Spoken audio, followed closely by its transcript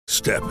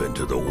Step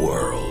into the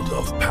world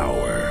of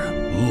power,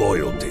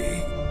 loyalty,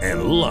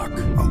 and luck.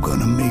 I'm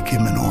gonna make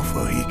him an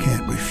offer he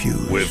can't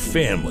refuse. With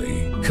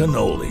family,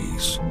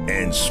 cannolis,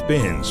 and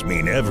spins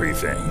mean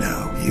everything.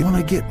 Now, you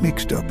wanna get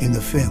mixed up in the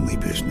family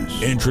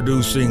business.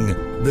 Introducing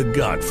The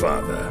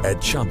Godfather at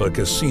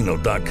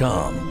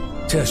ChumbaCasino.com.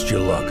 Test your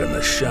luck in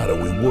the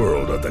shadowy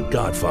world of The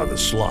Godfather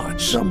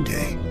slot.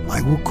 Someday,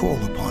 I will call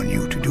upon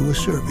you to do a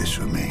service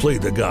for me. Play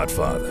The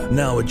Godfather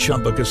now at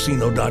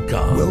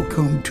ChumbaCasino.com.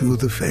 Welcome to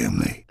the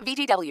family.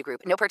 VGW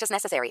Group. No purchase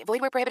necessary. Void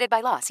where prohibited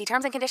by law. See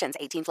terms and conditions.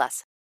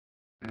 18+.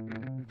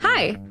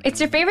 Hi, it's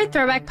your favorite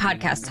Throwback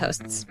podcast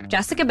hosts,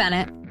 Jessica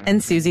Bennett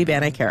and Susie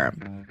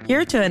Banikarim,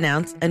 here to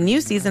announce a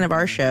new season of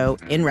our show,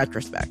 In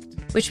Retrospect.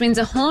 Which means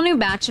a whole new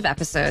batch of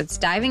episodes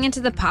diving into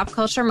the pop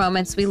culture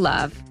moments we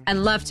love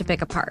and love to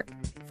pick apart.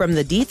 From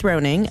the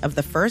dethroning of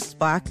the first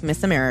Black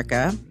Miss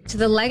America to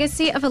the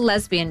legacy of a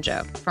lesbian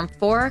joke from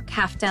 4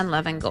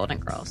 Kaftan-loving Golden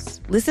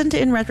Girls. Listen to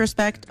In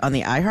Retrospect on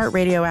the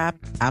iHeartRadio app,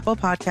 Apple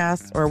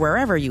Podcasts, or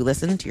wherever you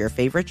listen to your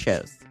favorite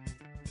shows.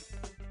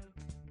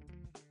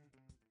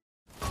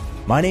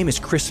 My name is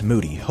Chris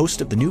Moody, host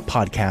of the new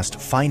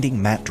podcast,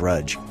 Finding Matt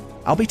Drudge.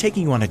 I'll be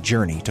taking you on a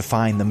journey to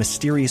find the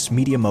mysterious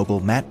media mogul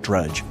Matt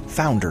Drudge,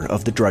 founder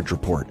of The Drudge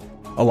Report.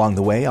 Along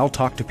the way, I'll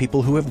talk to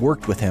people who have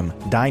worked with him,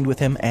 dined with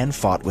him, and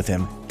fought with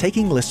him,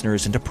 taking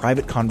listeners into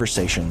private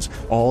conversations,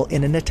 all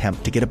in an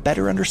attempt to get a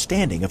better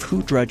understanding of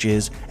who Drudge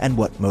is and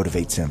what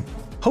motivates him.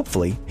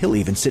 Hopefully, he'll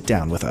even sit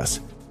down with us.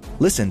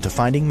 Listen to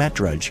Finding Matt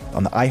Drudge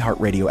on the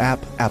iHeartRadio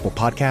app, Apple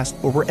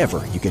Podcast, or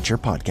wherever you get your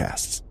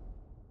podcasts.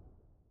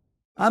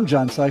 I'm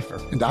John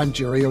Cipher. And I'm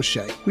Jerry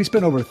O'Shea. We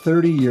spent over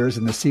 30 years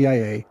in the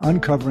CIA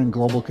uncovering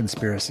global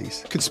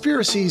conspiracies.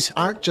 Conspiracies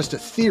aren't just a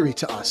theory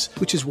to us,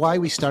 which is why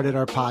we started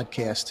our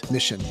podcast,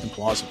 Mission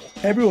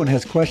Implausible. Everyone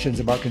has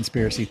questions about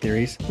conspiracy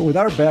theories, but with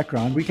our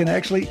background, we can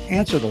actually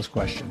answer those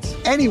questions.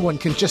 Anyone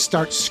can just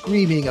start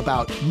screaming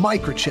about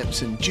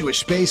microchips and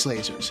Jewish space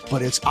lasers,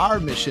 but it's our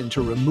mission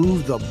to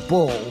remove the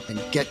bull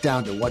and get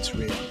down to what's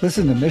real.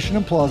 Listen to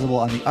Mission Implausible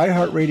on the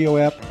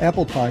iHeartRadio app,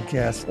 Apple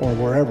Podcasts, or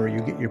wherever you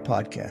get your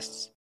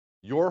podcasts.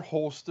 Your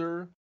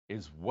holster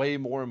is way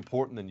more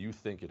important than you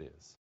think it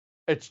is.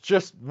 It's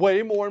just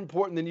way more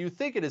important than you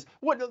think it is.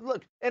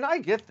 Look, and I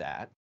get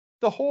that.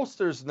 The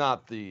holster's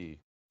not the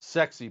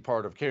sexy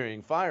part of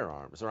carrying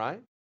firearms,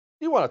 right?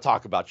 You want to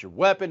talk about your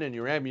weapon and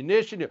your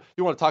ammunition.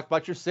 You want to talk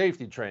about your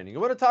safety training. You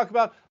want to talk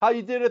about how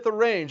you did at the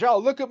range. Oh,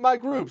 look at my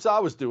groups. I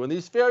was doing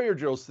these failure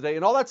drills today.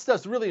 And all that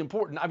stuff's really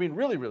important. I mean,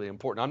 really, really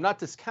important. I'm not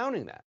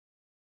discounting that.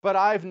 But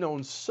I've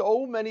known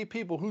so many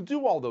people who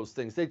do all those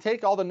things. They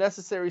take all the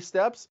necessary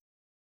steps,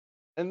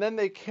 and then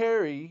they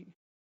carry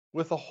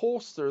with a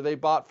holster they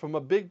bought from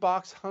a big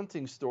box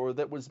hunting store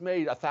that was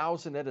made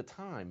 1,000 at a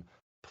time.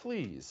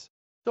 Please,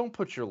 don't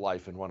put your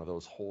life in one of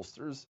those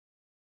holsters.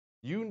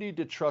 You need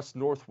to trust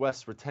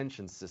Northwest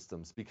Retention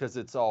Systems because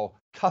it's all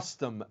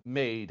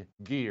custom-made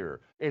gear.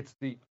 It's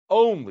the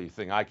only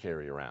thing I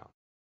carry around.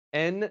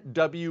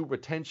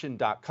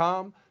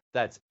 nwretention.com.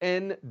 That's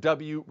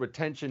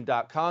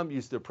nwretention.com.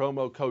 Use the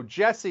promo code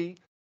Jesse.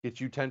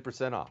 Get you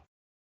 10% off.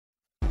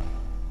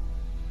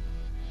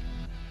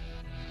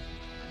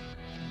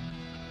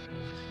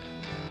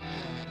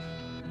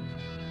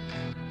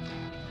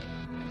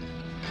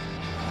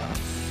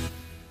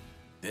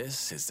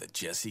 This is the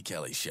Jesse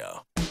Kelly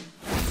Show.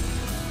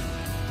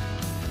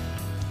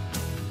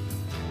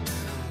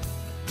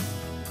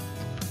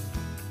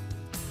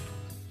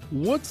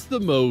 What's the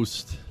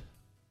most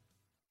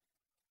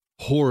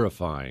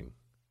horrifying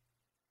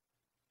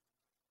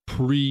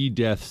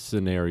pre-death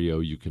scenario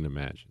you can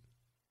imagine?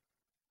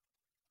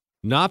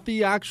 Not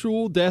the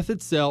actual death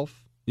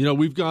itself. You know,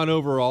 we've gone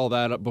over all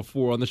that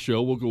before on the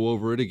show. We'll go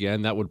over it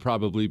again. That would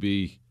probably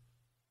be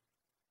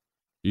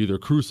either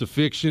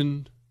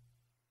crucifixion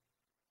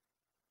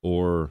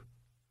or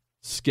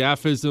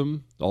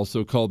scaphism,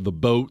 also called the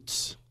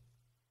boats,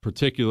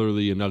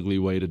 particularly an ugly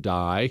way to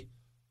die.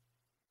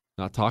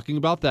 Not talking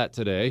about that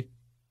today.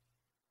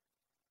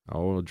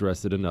 I'll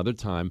address it another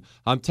time.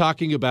 I'm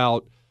talking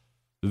about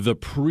the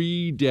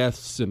pre-death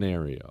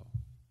scenario.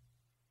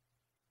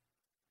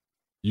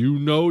 You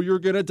know you're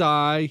going to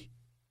die.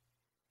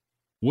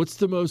 What's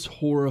the most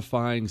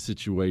horrifying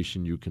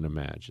situation you can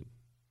imagine?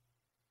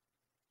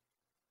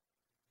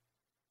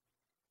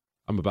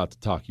 I'm about to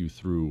talk you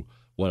through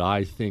what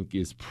I think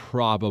is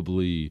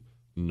probably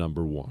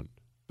number one.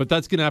 But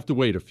that's going to have to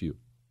wait a few.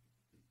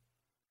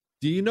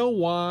 Do you know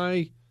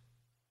why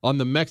on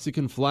the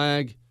Mexican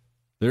flag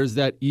there's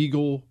that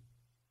eagle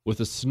with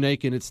a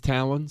snake in its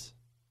talons?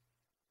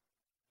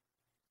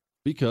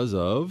 Because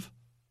of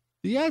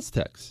the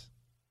Aztecs.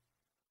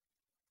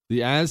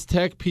 The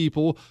Aztec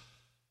people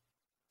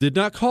did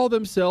not call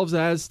themselves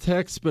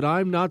Aztecs, but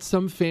I'm not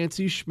some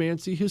fancy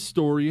schmancy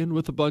historian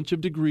with a bunch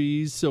of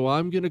degrees, so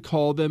I'm going to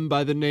call them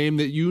by the name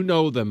that you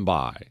know them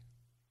by,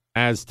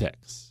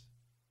 Aztecs.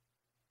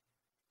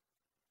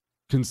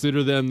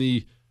 Consider them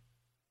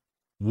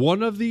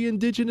one of the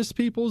indigenous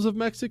peoples of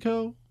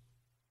Mexico.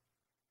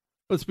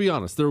 Let's be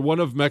honest, they're one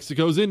of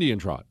Mexico's Indian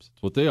tribes.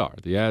 That's what they are,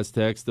 the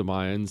Aztecs, the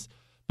Mayans.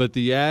 But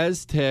the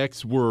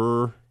Aztecs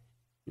were,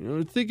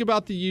 think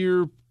about the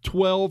year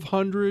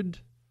 1200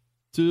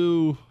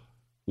 to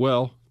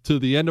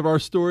the end of our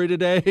story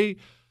today.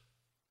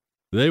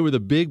 They were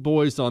the big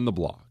boys on the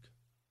block.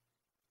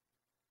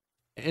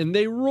 And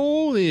they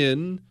roll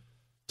in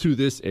to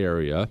this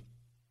area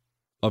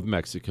of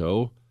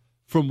Mexico.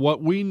 From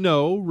what we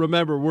know,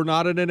 remember, we're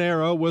not in an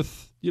era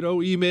with,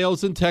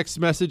 emails and text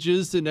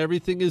messages and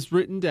everything is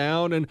written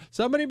down and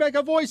somebody make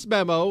a voice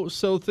memo,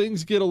 so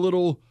things get a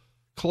little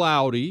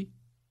cloudy,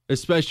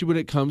 especially when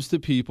it comes to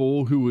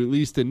people who at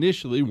least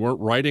initially weren't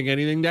writing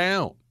anything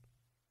down.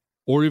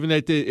 Or even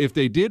if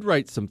they did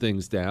write some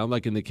things down,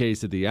 like in the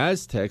case of the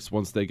Aztecs,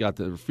 once they got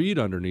their feet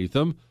underneath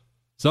them,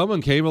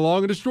 someone came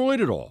along and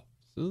destroyed it all.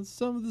 So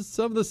some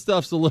of the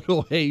stuff's a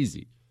little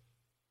hazy.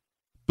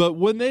 But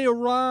when they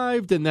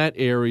arrived in that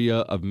area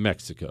of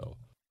Mexico,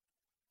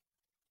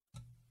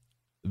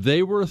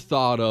 they were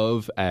thought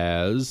of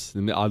as,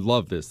 and I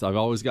love this, I've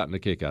always gotten a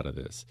kick out of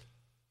this,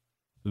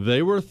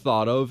 they were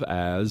thought of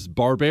as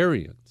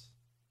barbarians.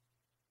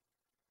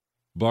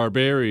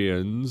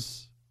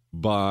 Barbarians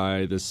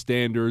by the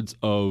standards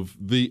of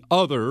the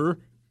other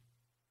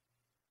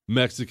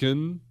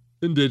Mexican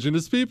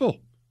indigenous people.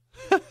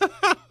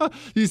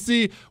 You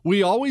see,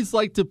 we always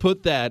like to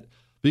put that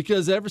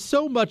because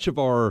so much of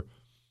our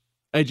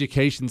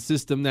education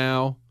system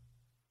now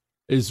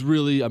is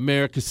really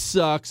America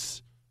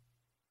sucks.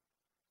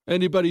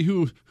 Anybody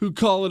who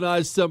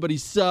colonized somebody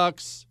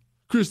sucks.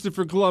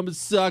 Christopher Columbus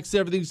sucks.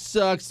 Everything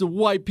sucks. The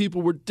white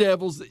people were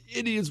devils. The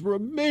Indians were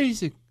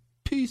amazing,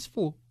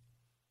 peaceful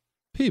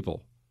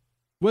people.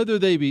 Whether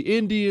they be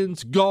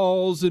Indians,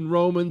 Gauls in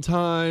Roman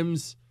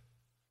times,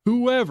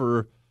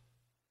 whoever,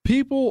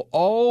 people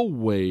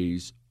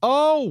always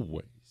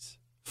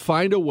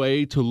find a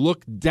way to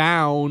look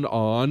down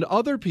on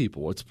other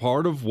people. It's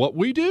part of what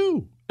we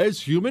do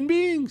as human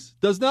beings.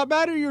 Does not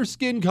matter your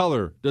skin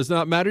color. Does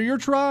not matter your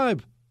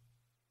tribe.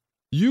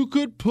 You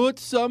could put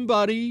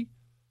somebody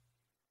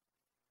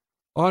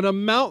on a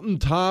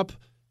mountaintop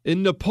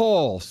in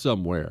Nepal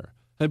somewhere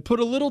and put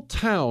a little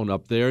town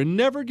up there and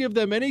never give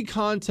them any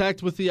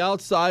contact with the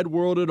outside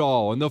world at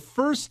all. And the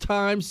first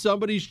time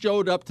somebody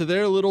showed up to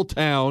their little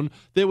town,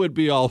 they would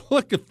be all,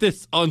 look at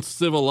this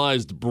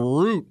uncivilized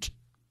brute.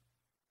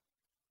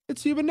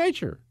 It's human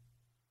nature.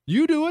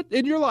 You do it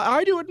in your life.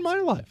 I do it in my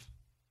life.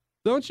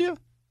 Don't you?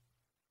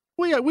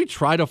 We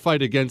try to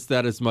fight against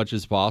that as much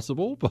as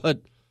possible,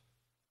 but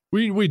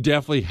we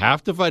definitely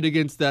have to fight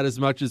against that as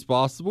much as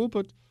possible.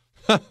 But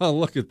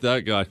look at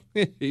that guy.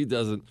 He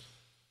doesn't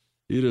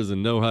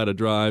know how to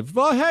drive.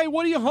 Well, hey,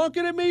 what are you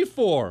honking at me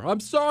for? I'm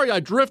sorry I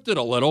drifted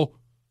a little.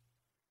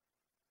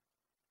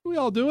 We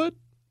all do it.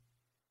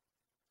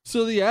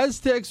 So the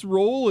Aztecs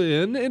roll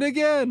in, and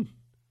again,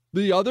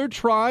 the other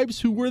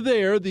tribes who were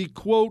there, the,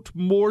 quote,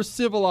 more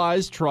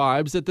civilized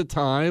tribes at the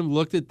time,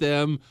 looked at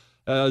them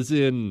as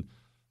in,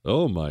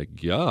 oh my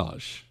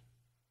gosh,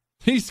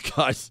 these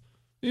guys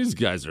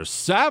are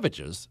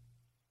savages.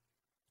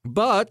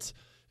 But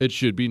it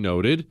should be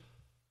noted,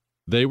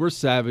 they were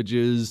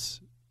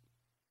savages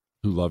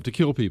who loved to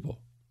kill people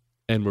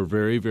and were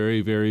very,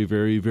 very, very,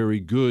 very, very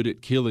good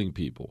at killing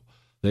people.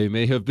 They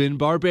may have been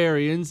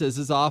barbarians, as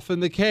is often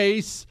the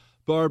case.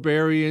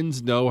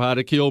 Barbarians know how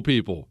to kill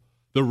people.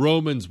 The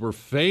Romans were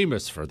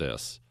famous for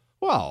this.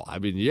 Well, I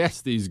mean, yes,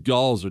 these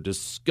Gauls are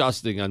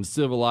disgusting,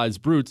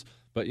 uncivilized brutes,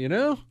 but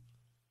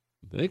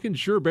they can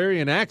sure bury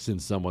an axe in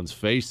someone's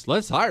face.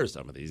 Let's hire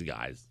some of these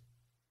guys.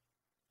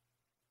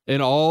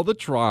 And all the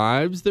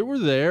tribes that were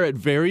there at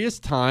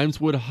various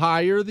times would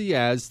hire the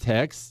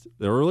Aztecs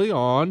early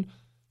on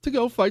to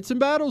go fight some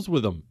battles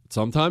with them,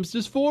 sometimes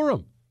just for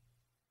them.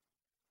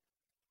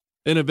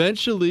 And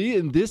eventually,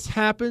 and this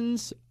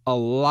happens a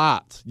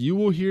lot, you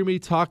will hear me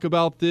talk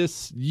about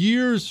this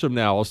years from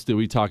now. I'll still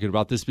be talking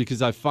about this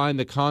because I find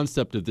the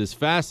concept of this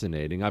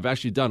fascinating. I've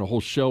actually done a whole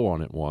show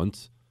on it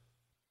once.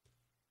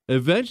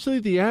 Eventually,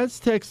 the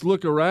Aztecs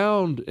look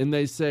around and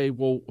they say,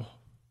 well,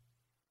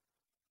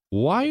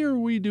 why are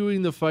we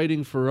doing the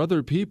fighting for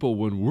other people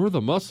when we're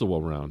the muscle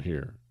around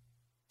here?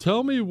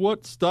 Tell me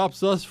what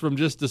stops us from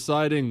just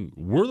deciding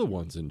we're the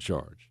ones in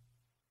charge.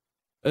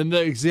 And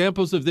the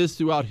examples of this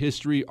throughout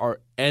history are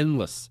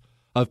endless,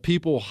 of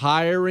people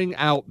hiring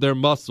out their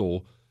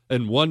muscle,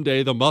 and one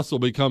day the muscle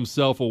becomes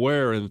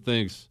self-aware and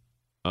thinks,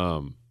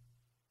 well,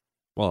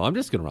 I'm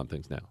just going to run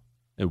things now.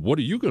 And what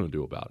are you going to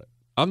do about it?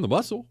 I'm the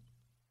muscle.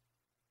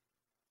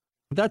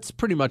 That's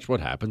pretty much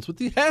what happens with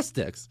the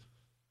Aztecs.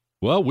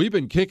 Well, we've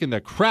been kicking the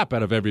crap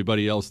out of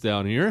everybody else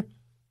down here.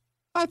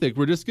 I think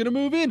we're just going to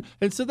move in.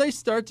 And so they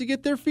start to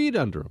get their feet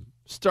under them,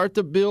 start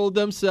to build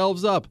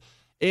themselves up.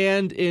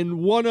 And in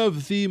one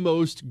of the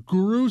most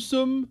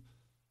gruesome,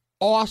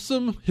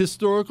 awesome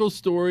historical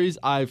stories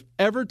I've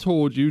ever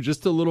told you,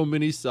 just a little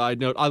mini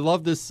side note, I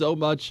love this so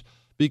much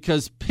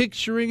because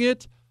picturing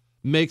it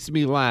makes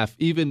me laugh,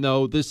 even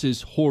though this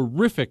is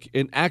horrific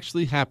and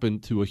actually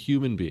happened to a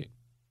human being.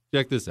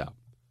 Check this out.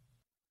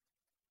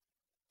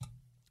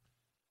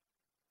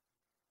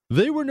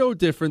 They were no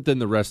different than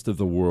the rest of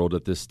the world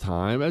at this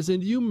time, as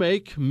in you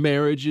make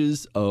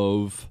marriages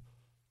of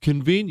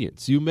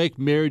convenience. You make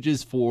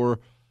marriages for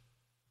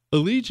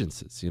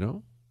allegiances,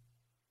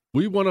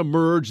 We want to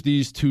merge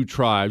these two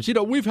tribes.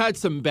 We've had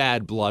some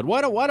bad blood.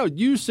 Why don't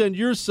you send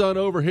your son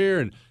over here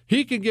and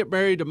he can get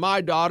married to my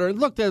daughter? And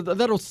look,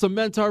 that'll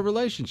cement our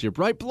relationship,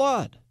 right?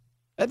 Blood.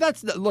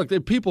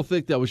 And people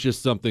think that was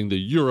just something the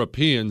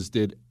Europeans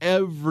did.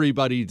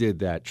 Everybody did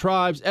that.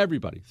 Tribes,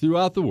 everybody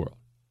throughout the world.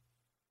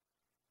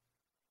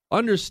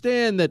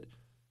 Understand that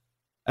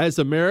as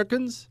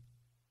Americans,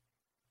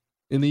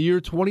 in the year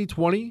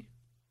 2020,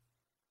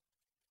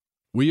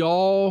 we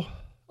all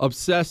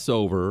obsess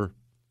over,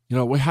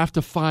 we have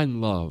to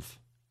find love.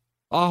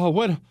 Oh,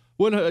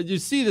 when you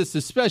see this,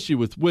 especially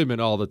with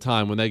women all the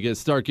time, when they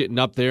start getting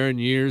up there in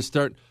years,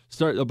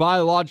 the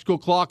biological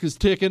clock is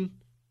ticking,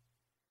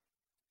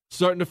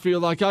 starting to feel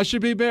like I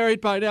should be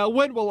married by now.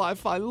 When will I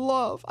find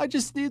love? I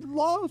just need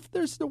love.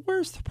 Where's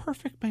the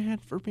perfect man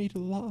for me to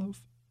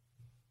love?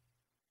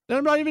 And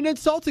I'm not even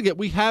insulting it.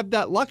 We have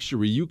that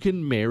luxury. You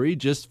can marry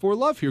just for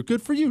love here.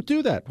 Good for you.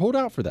 Do that. Hold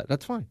out for that.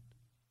 That's fine.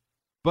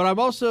 But I'm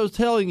also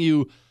telling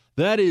you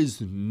that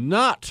is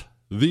not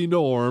the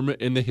norm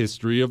in the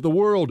history of the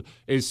world,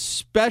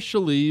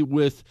 especially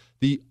with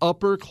the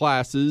upper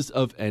classes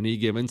of any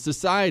given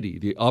society.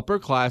 The upper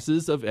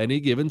classes of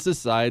any given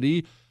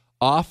society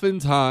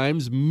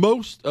oftentimes,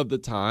 most of the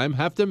time,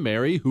 have to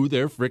marry who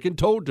they're frickin'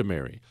 told to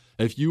marry.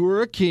 If you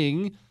are a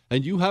king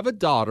and you have a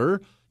daughter,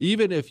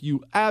 even if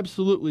you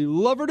absolutely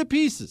love her to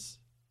pieces,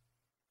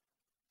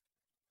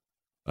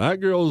 that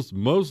girl's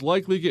most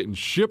likely getting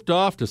shipped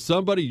off to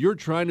somebody you're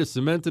trying to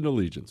cement an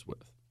allegiance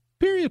with.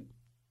 Period.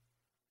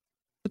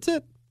 That's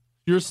it.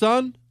 Your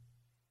son?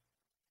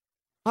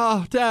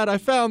 Dad, I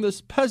found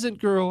this peasant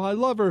girl. I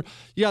love her.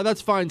 Yeah,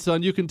 that's fine,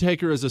 son. You can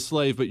take her as a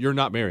slave, but you're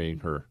not marrying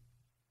her.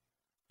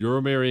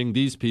 You're marrying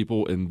these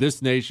people in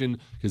this nation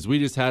because we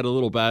just had a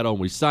little battle and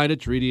we signed a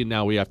treaty and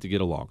now we have to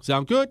get along.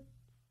 Sound good?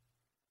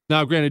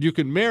 Now, granted, you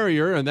can marry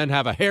her and then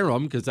have a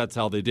harem because that's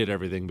how they did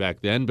everything back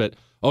then, but,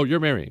 you're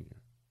marrying her.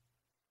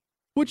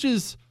 Which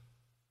is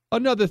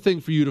another thing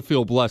for you to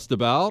feel blessed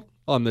about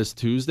on this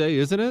Tuesday,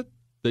 isn't it?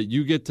 That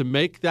you get to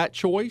make that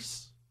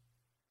choice.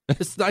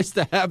 It's nice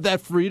to have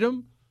that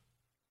freedom.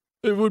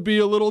 It would be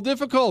a little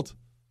difficult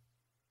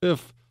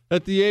if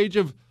at the age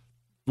of,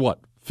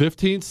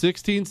 15,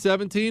 16,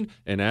 17?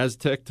 In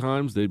Aztec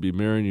times, they'd be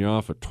marrying you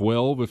off at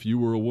 12 if you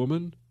were a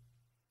woman.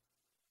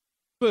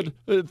 But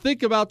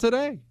think about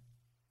today.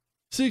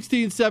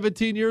 16,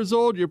 17 years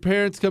old, your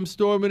parents come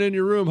storming in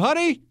your room.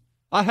 Honey,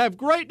 I have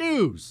great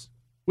news.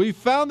 We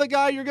found the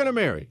guy you're going to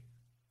marry.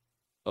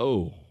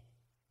 Oh.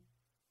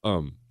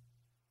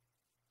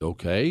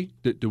 Okay.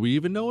 Do we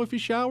even know if he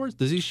showers?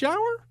 Does he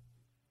shower?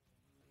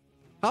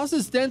 How's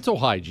his dental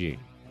hygiene?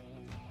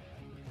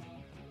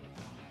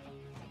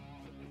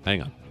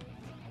 Hang on.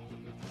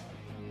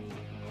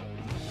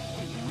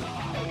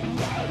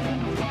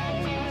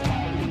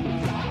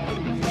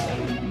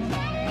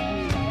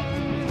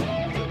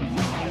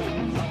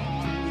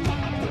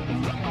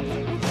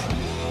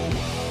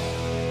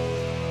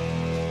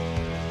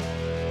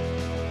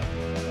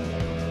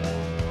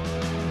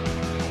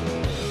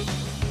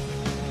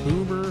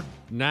 Boomer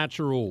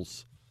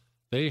Naturals.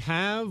 They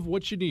have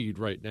what you need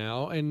right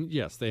now. And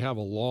yes, they have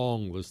a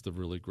long list of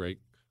really great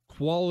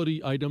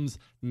quality items,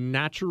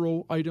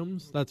 natural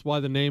items. That's why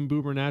the name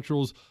Boomer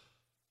Naturals.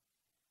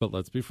 But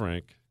let's be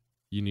frank,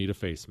 you need a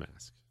face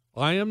mask.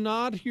 I am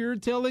not here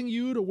telling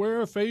you to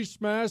wear a face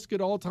mask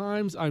at all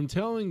times. I'm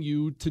telling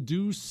you to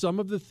do some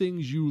of the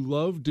things you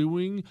love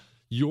doing.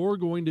 You're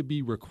going to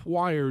be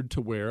required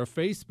to wear a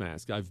face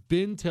mask. I've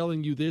been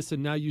telling you this,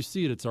 and now you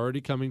see it. It's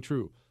already coming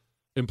true.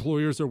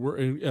 Employers are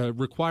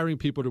requiring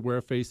people to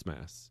wear face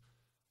masks.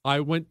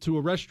 I went to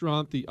a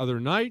restaurant the other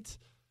night.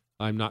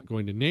 I'm not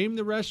going to name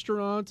the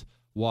restaurant.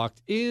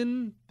 Walked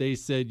in. They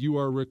said, you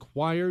are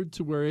required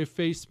to wear a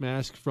face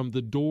mask from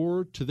the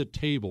door to the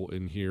table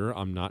in here.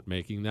 I'm not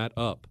making that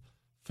up.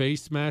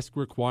 Face mask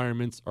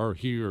requirements are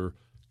here.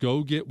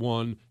 Go get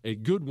one, a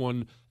good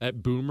one,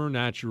 at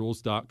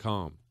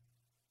boomernaturals.com.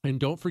 And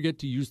don't forget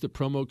to use the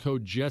promo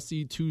code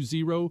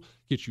Jesse20.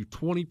 Get you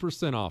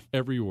 20% off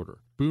every order.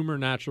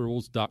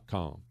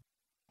 boomernaturals.com.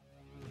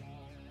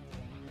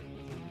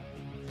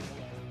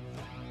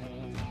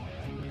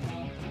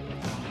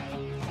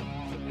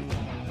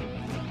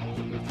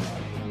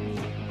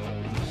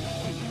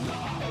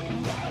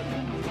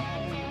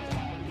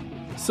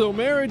 So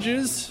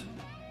marriages,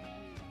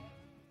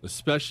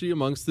 especially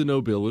amongst the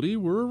nobility,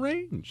 were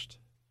arranged.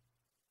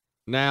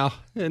 Now,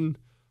 and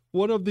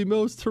one of the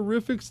most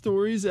horrific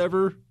stories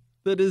ever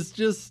that is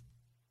just,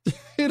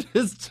 it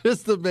is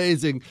just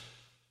amazing.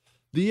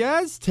 The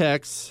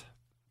Aztecs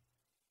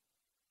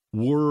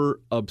were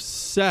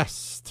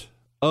obsessed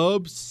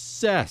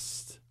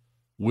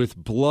with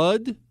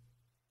blood,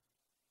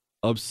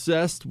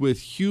 obsessed with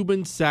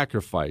human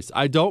sacrifice.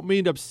 I don't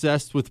mean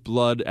obsessed with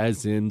blood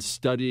as in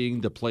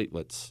studying the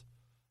platelets.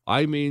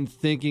 I mean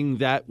thinking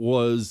that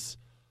was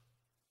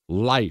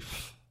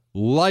life.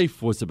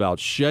 life was about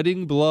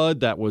shedding blood.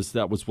 That was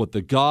what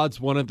the gods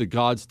wanted. The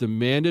gods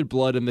demanded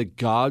blood, and the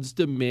gods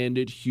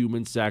demanded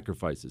human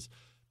sacrifices.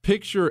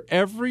 Picture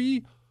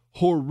every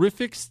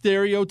horrific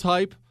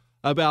stereotype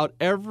about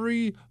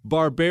every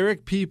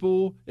barbaric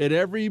people in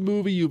every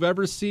movie you've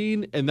ever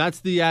seen, and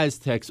that's the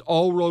Aztecs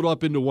all rolled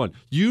up into one.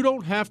 You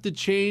don't have to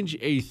change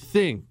a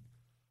thing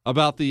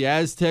about the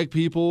Aztec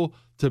people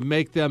to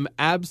make them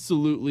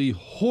absolutely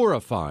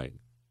horrifying.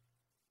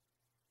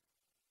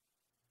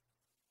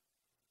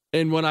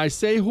 And when I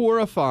say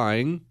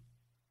horrifying,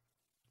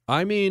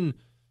 I mean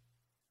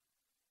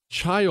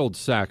child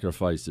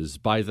sacrifices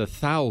by the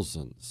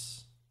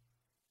thousands.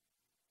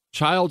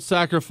 Child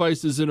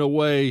sacrifices in a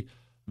way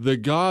the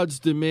gods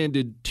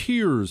demanded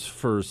tears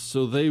first,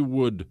 so they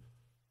would,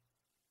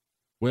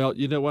 well,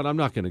 you know what? I'm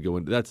not going to go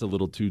into that's a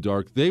little too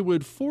dark. They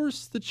would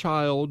force the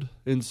child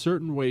in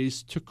certain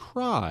ways to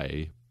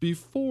cry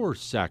before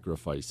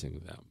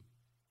sacrificing them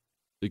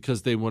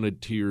because they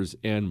wanted tears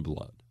and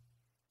blood.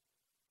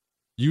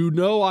 You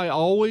know, I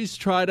always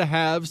try to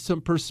have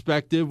some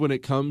perspective when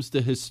it comes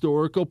to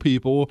historical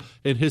people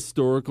and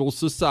historical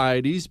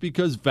societies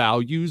because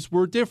values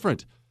were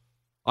different.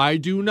 I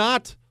do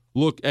not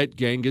look at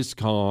Genghis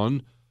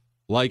Khan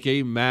like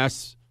a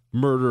mass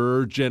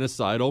murderer,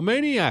 genocidal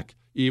maniac,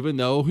 even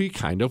though he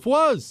kind of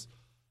was.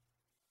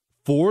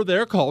 For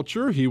their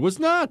culture, he was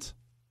not.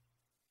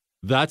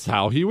 That's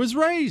how he was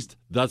raised.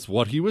 That's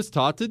what he was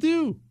taught to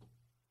do.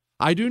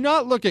 I do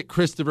not look at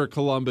Christopher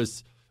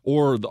Columbus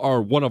or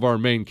one of our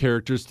main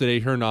characters today,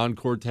 Hernan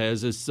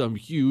Cortez, as some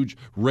huge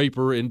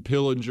raper and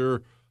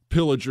pillager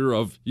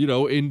of,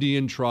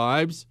 Indian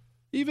tribes.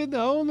 Even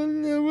though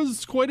there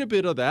was quite a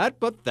bit of that,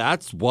 but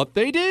that's what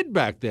they did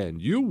back then.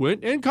 You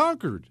went and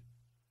conquered.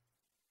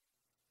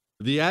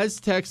 The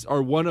Aztecs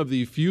are one of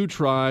the few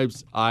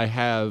tribes I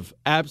have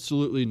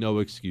absolutely no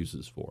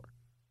excuses for.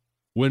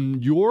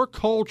 When your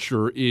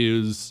culture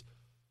is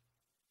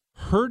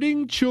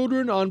hurting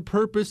children on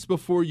purpose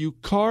before you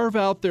carve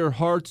out their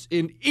hearts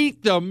and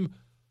eat them,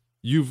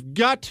 you've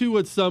got to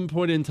at some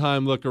point in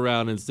time look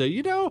around and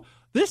say,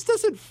 this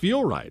doesn't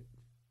feel right.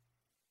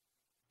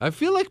 I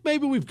feel like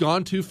maybe we've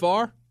gone too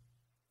far.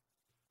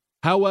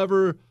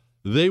 However,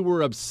 they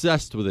were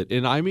obsessed with it.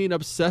 And I mean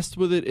obsessed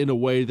with it in a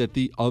way that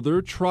the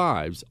other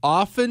tribes,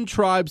 often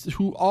tribes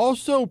who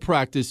also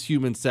practice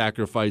human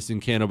sacrifice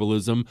and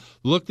cannibalism,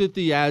 looked at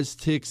the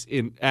Aztecs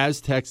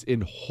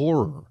in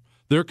horror.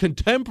 Their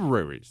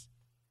contemporaries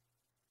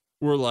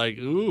were like,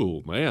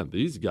 ooh, man,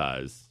 these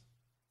guys.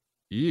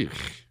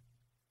 Eek.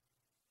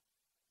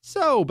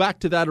 So, back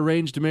to that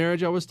arranged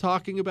marriage I was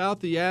talking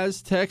about. The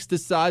Aztecs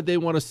decide they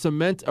want to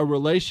cement a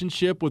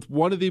relationship with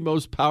one of the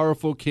most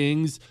powerful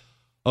kings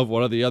of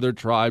one of the other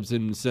tribes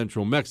in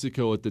central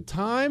Mexico at the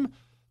time.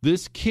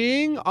 This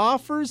king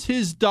offers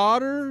his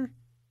daughter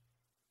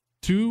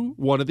to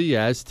one of the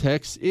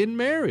Aztecs in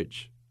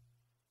marriage.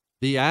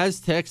 The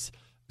Aztecs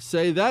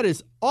say, that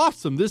is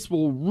awesome. This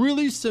will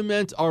really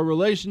cement our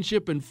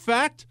relationship. In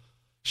fact,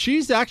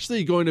 she's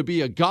actually going to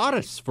be a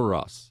goddess for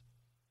us.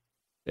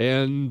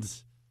 And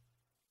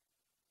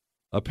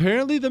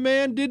apparently the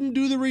man didn't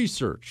do the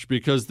research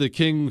because the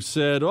king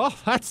said, oh,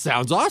 that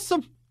sounds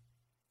awesome.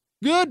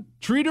 Good.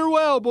 Treat her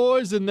well,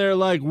 boys. And they're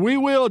like, we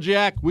will,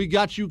 Jack. We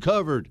got you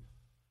covered.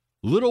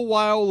 Little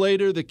while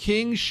later, the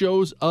king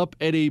shows up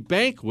at a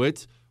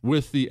banquet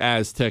with the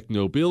Aztec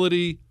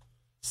nobility,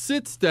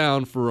 sits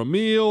down for a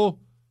meal,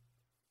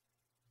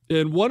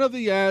 and one of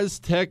the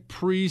Aztec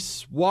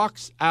priests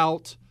walks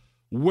out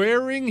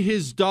wearing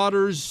his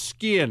daughter's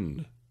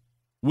skin,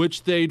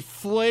 which they'd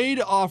flayed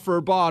off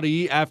her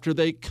body after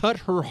they cut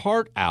her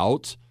heart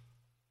out.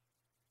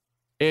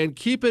 And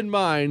keep in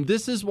mind,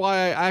 this is why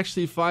I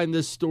actually find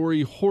this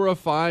story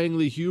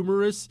horrifyingly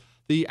humorous.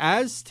 The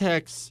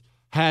Aztecs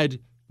had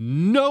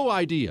no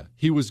idea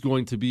he was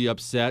going to be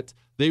upset.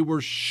 They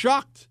were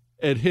shocked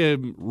at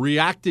him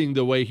reacting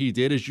the way he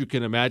did. As you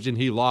can imagine,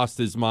 he lost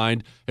his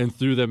mind and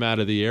threw them out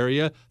of the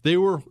area.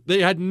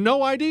 They had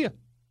no idea.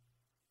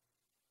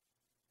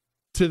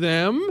 To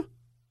them,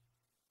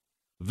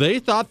 they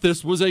thought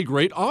this was a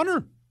great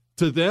honor.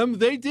 To them,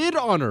 they did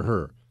honor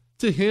her.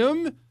 To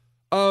him,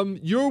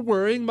 you're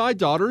wearing my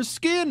daughter's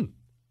skin.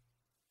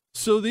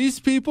 So these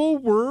people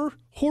were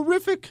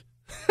horrific.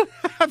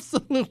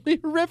 Absolutely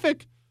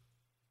horrific.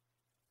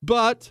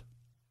 But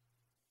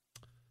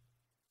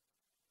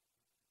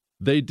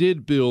they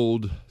did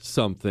build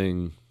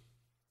something.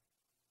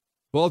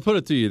 Well, I'll put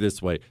it to you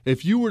this way.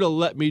 If you were to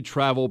let me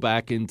travel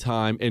back in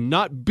time and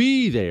not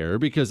be there,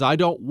 because I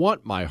don't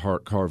want my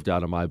heart carved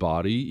out of my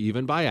body,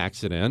 even by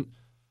accident,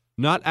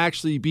 not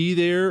actually be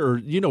there or,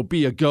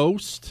 be a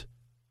ghost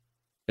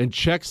and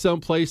check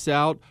someplace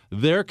out,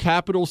 their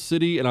capital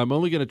city, and I'm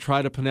only going to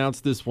try to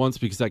pronounce this once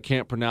because I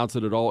can't pronounce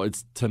it at all.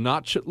 It's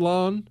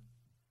Tenochtitlan.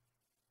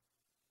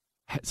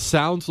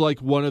 Sounds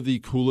like one of the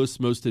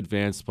coolest, most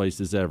advanced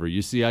places ever.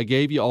 You see, I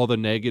gave you all the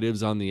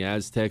negatives on the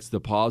Aztecs.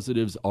 The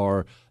positives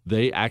are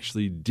they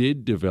actually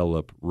did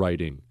develop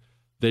writing.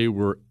 They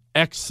were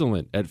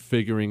excellent at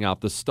figuring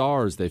out the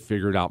stars. They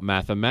figured out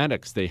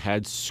mathematics. They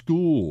had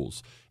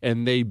schools.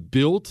 And they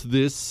built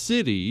this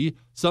city.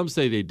 Some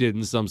say they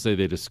didn't. Some say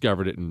they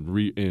discovered it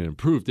and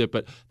improved it.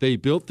 But they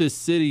built this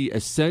city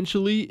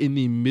essentially in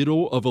the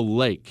middle of a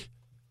lake.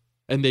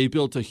 And they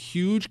built a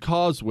huge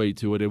causeway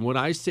to it. And when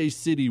I say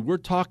city, we're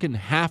talking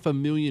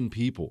 500,000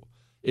 people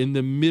in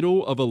the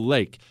middle of a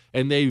lake.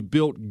 And they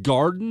built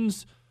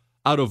gardens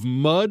out of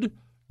mud,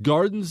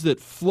 gardens that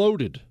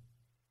floated.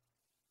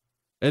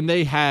 And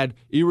they had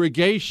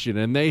irrigation,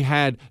 and they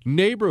had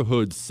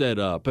neighborhoods set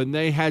up, and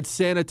they had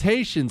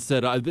sanitation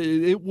set up.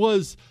 It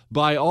was,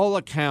 by all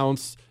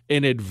accounts,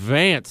 an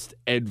advanced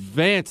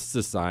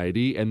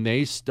society, and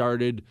they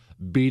started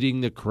beating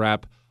the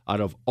crap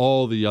out of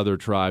all the other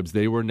tribes.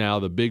 They were now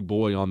the big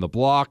boy on the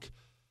block,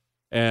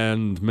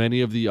 and many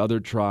of the other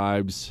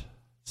tribes,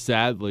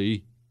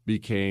 sadly,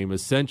 became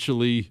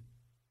essentially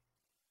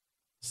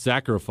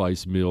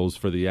sacrifice meals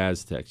for the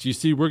Aztecs. You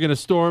see, we're going to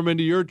storm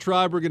into your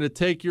tribe. We're going to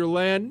take your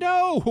land.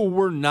 No,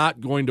 we're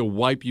not going to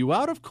wipe you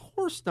out. Of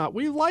course not.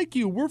 We like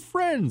you. We're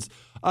friends.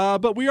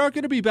 But we are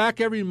going to be back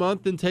every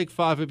month and take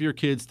 5 of your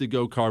kids to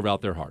go carve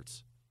out their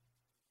hearts.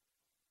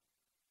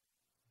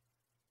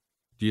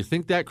 Do you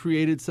think that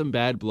created some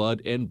bad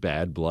blood? And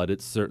bad blood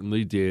it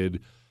certainly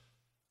did.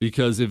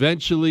 Because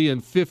eventually in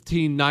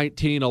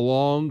 1519,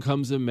 along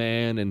comes a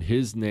man, and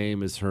his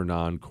name is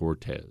Hernan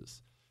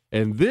Cortez.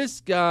 And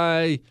this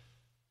guy,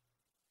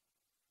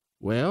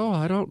 well,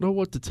 I don't know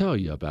what to tell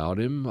you about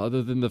him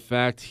other than the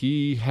fact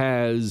he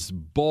has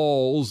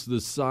balls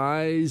the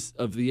size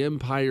of the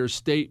Empire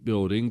State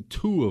Building,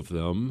 2 of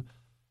them.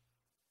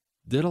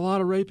 Did a lot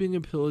of raping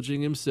and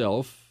pillaging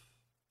himself.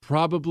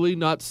 Probably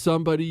not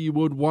somebody you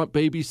would want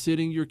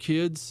babysitting your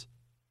kids.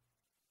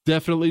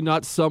 Definitely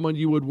not someone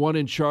you would want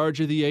in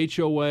charge of the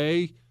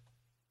HOA.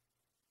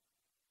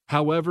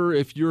 However,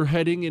 if you're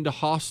heading into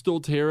hostile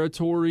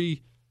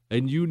territory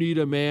and you need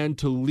a man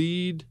to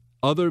lead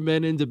other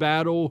men into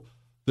battle,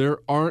 there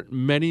aren't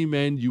many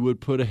men you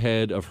would put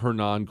ahead of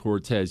Hernan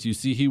Cortez. You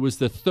see, he was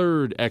the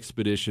 3rd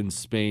expedition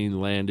Spain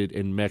landed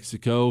in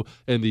Mexico,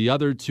 and the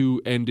other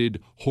 2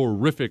 ended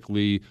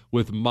horrifically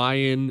with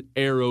Mayan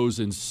arrows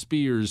and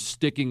spears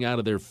sticking out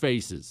of their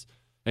faces.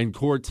 And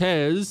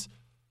Cortez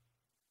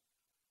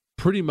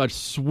pretty much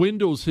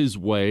swindles his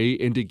way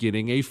into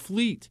getting a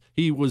fleet.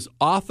 He was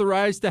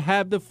authorized to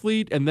have the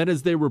fleet, and then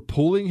as they were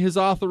pulling his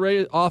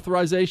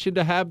authorization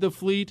to have the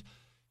fleet,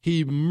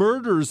 he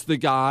murders the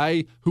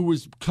guy who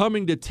was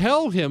coming to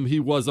tell him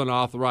he wasn't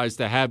authorized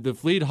to have the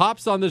fleet,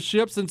 hops on the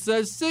ships and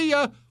says, "See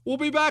ya, we'll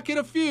be back in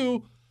a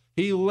few."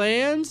 He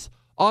lands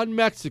on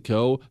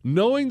Mexico,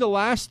 knowing the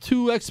last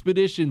 2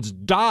 expeditions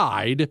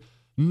died,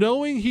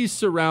 knowing he's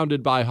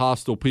surrounded by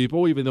hostile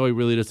people, even though he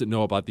really doesn't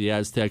know about the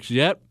Aztecs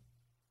yet.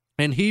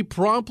 And he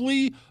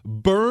promptly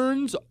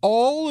burns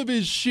all of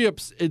his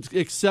ships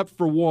except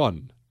for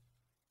 1.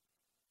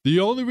 The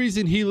only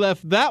reason he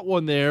left that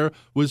one there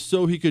was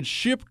so he could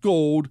ship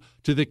gold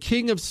to the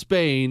King of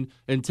Spain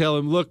and tell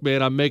him, "Look,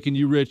 man, I'm making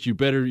you rich. You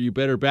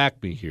better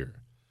back me here."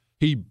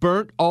 He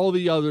burnt all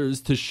the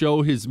others to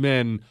show his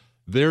men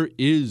there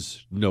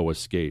is no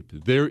escape.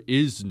 There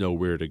is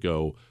nowhere to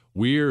go.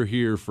 We're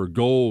here for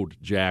gold,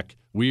 Jack.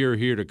 We are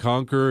here to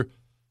conquer,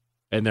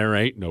 and there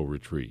ain't no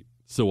retreat.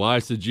 So I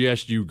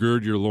suggest you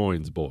gird your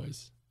loins,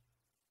 boys.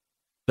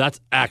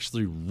 That's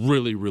actually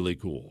really, really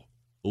cool.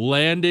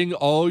 Landing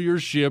all your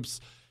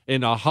ships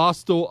in a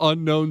hostile,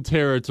 unknown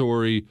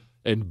territory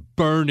and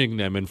burning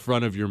them in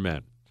front of your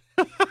men.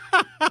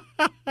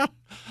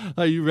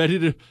 Are you ready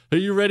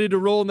to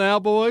roll now,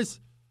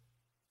 boys?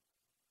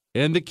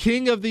 And the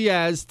king of the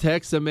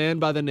Aztecs, a man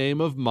by the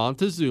name of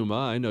Montezuma,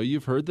 I know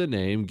you've heard the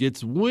name,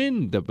 gets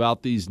wind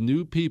about these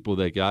new people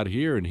they got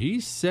here, and he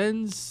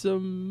sends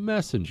some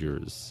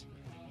messengers.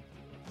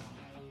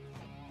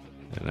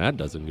 And that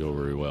doesn't go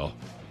very well.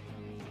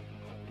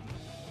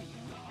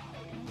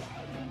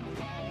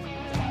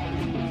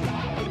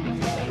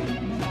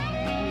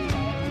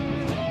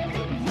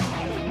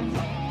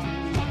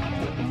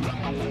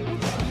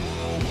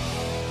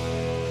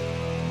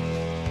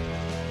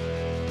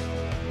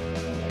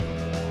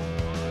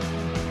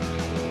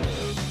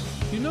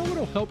 You know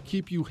what'll help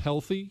keep you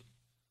healthy?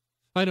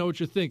 I know what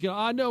you're thinking.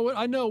 I know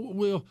it.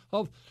 Will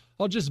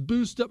I'll just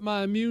boost up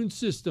my immune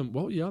system.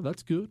 Well, yeah,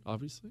 that's good,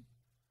 obviously.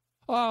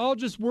 I'll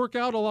just work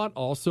out a lot.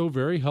 Also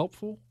very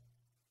helpful.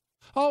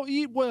 I'll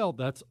eat well.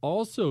 That's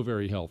also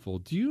very helpful.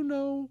 Do you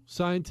know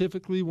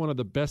scientifically one of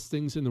the best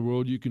things in the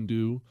world you can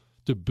do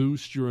to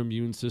boost your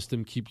immune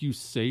system, keep you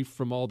safe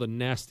from all the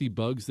nasty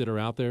bugs that are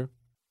out there?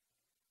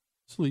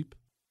 Sleep.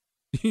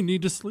 You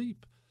need to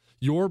sleep.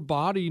 Your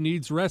body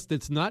needs rest.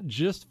 It's not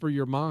just for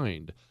your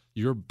mind.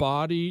 Your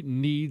body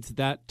needs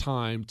that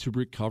time to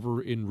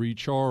recover and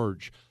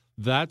recharge.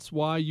 That's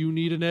why you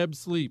need an Ebb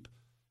Sleep.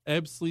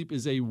 Ebb Sleep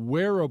is a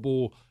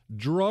wearable,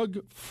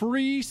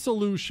 drug-free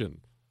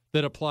solution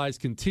that applies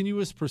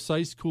continuous,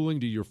 precise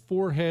cooling to your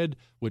forehead,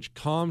 which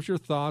calms your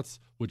thoughts,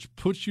 which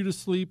puts you to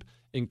sleep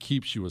and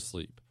keeps you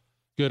asleep.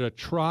 Go to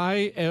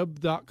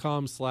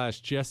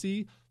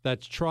tryebb.com/Jesse.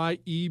 That's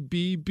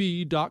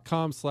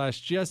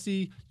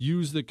tryebb.com/Jesse.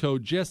 Use the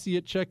code Jesse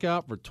at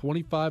checkout for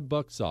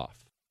 $25 off.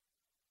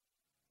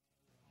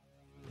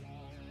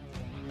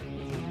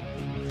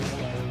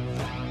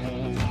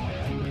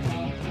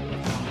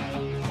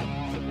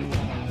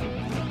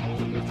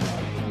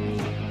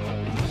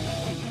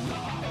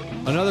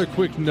 Another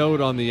quick note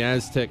on the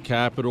Aztec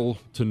capital,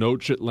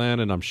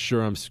 Tenochtitlan, and I'm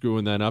sure I'm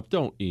screwing that up.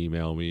 Don't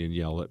email me and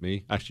yell at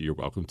me. Actually, you're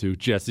welcome to.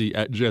 Jesse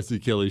at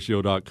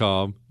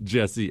jessekellyshow.com.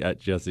 Jesse at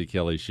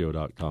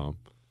jessekellyshow.com.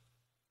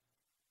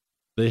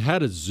 They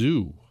had a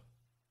zoo.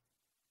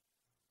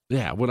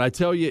 Yeah, when I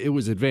tell you it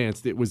was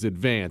advanced, it was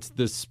advanced.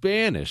 The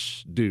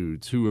Spanish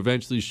dudes who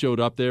eventually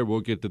showed up there,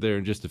 we'll get to there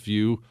in just a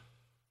few,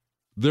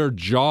 their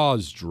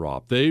jaws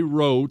dropped. They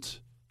wrote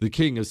the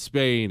King of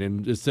Spain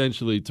and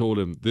essentially told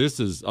him,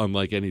 this is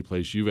unlike any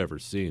place you've ever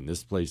seen.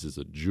 This place is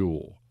a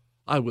jewel.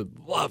 I would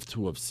love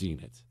to have seen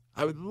it.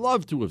 I would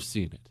love to have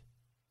seen it.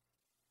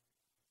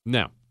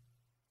 Now,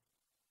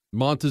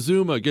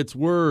 Montezuma gets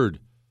word.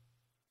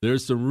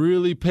 There's some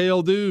really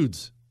pale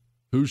dudes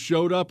who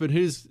showed up in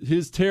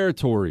his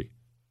territory.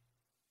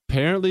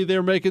 Apparently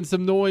they're making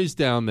some noise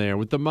down there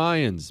with the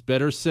Mayans.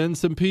 Better send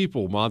some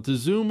people.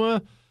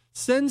 Montezuma,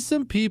 send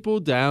some people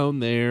down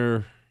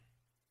there.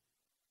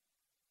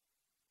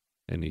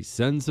 And he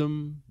sends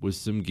them with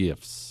some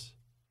gifts.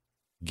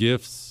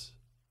 Gifts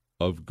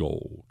of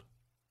gold.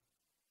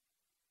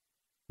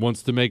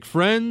 Wants to make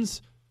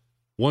friends.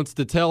 Wants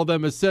to tell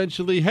them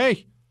essentially,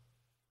 hey,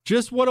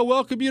 just want to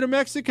welcome you to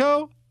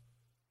Mexico.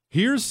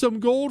 Here's some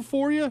gold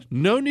for you.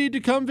 No need to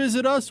come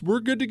visit us. We're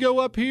good to go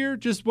up here.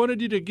 Just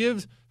wanted you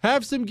to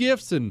have some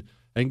gifts and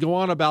go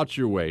on about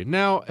your way.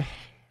 Now,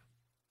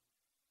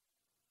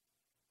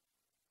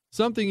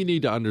 something you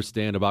need to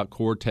understand about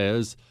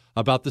Cortez,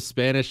 about the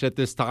Spanish at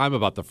this time,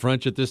 about the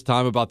French at this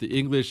time, about the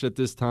English at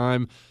this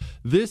time.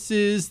 This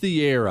is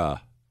the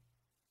era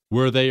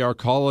where they are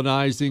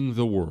colonizing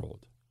the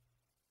world.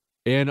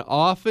 And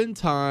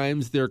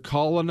oftentimes they're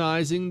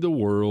colonizing the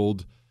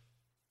world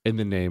in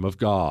the name of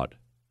God.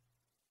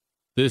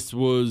 This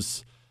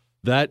was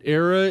that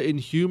era in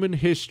human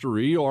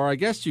history, or I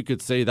guess you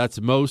could say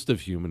that's most of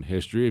human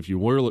history if you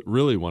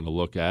really want to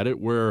look at it,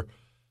 where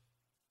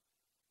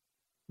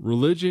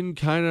religion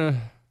kind of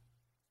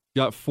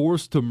got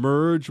forced to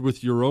merge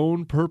with your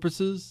own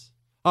purposes.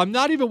 I'm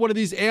not even one of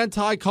these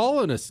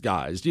anti-colonist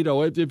guys. You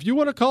know, if you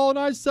want to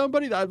colonize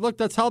somebody, look,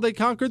 that's how they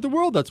conquered the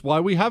world. That's why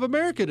we have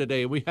America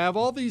today. We have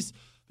all these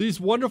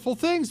wonderful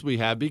things we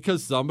have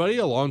because somebody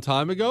a long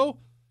time ago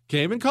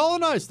came and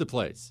colonized the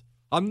place.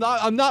 I'm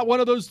not one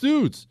of those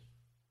dudes.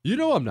 You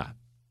know I'm not.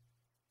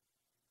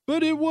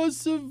 But it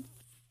was a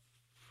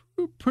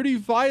pretty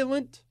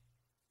violent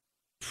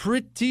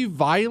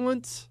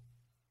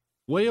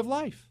way of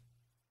life.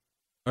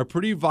 A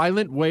pretty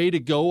violent way to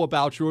go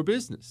about your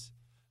business.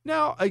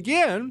 Now,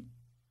 again,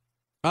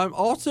 I'm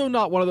also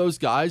not one of those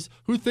guys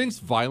who thinks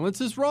violence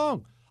is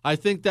wrong. I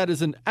think that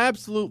is an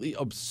absolutely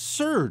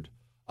absurd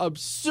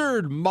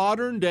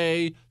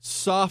modern-day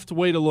soft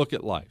way to look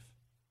at life.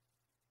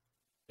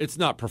 It's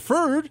not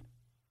preferred,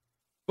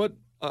 but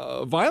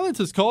violence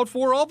is called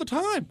for all the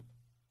time.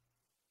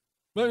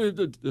 How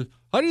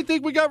do you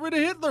think we got rid of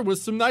Hitler?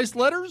 With some nice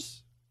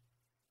letters?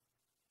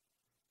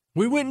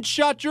 We went and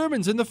shot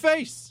Germans in the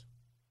face.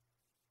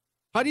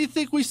 How do you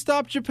think we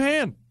stopped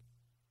Japan?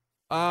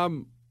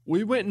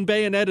 We went and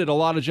bayoneted a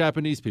lot of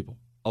Japanese people.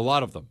 A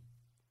lot of them.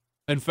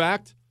 In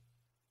fact,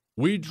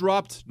 we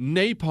dropped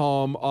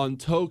napalm on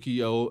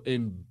Tokyo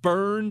and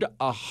burned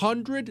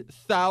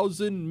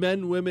 100,000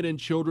 men, women, and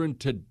children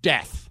to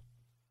death.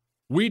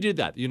 We did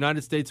that, the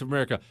United States of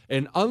America.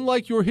 And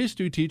unlike your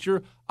history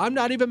teacher, I'm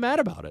not even mad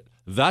about it.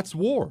 That's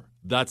war.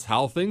 That's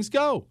how things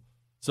go.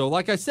 So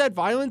like I said,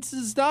 violence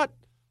is not,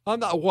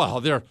 well,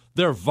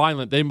 they're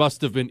violent. They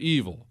must have been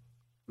evil.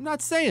 I'm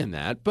not saying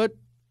that, but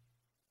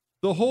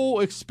the whole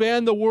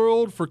expand the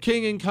world for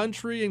king and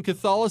country and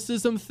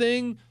Catholicism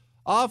thing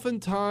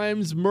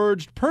oftentimes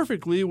merged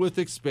perfectly with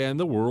expand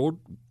the world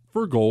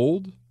for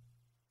gold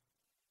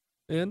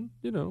and,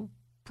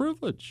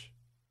 privilege.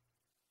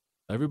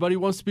 Everybody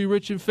wants to be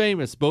rich and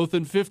famous, both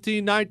in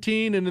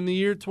 1519 and in the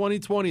year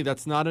 2020.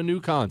 That's not a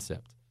new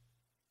concept.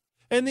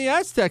 And the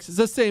Aztecs is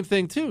the same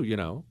thing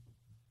too,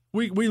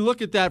 We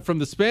look at that from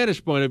the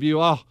Spanish point of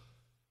view. Oh,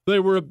 they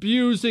were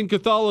abusing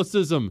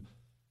Catholicism.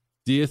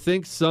 Do you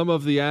think some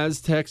of the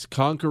Aztecs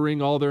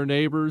conquering all their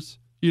neighbors,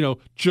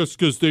 just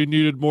because they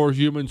needed more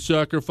human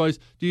sacrifice,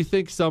 do you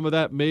think some of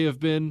that may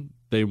have been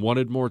they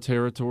wanted more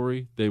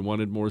territory, they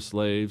wanted more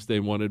slaves, they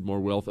wanted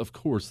more wealth? Of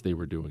course they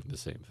were doing the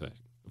same thing.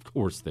 Of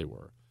course they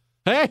were.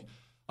 Hey,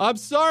 I'm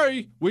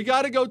sorry. We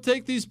got to go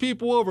take these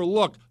people over.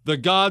 Look, the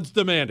gods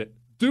demand it.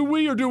 Do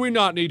we or do we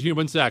not need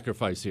human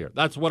sacrifice here?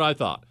 That's what I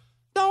thought.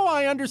 No,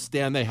 I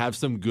understand they have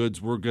some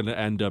goods we're going to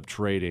end up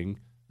trading.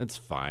 That's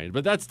fine,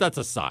 but that's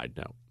a side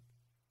note.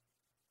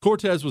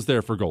 Cortez was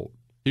there for gold.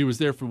 He was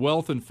there for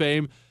wealth and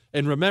fame.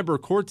 And remember,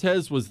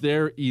 Cortez was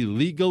there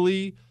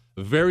illegally,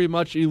 very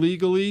much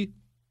illegally.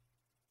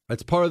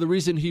 That's part of the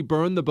reason he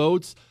burned the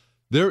boats.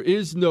 There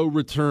is no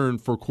return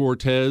for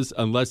Cortez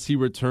unless he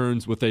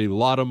returns with a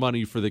lot of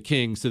money for the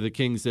king. So the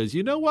king says,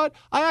 you know what?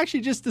 I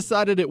actually just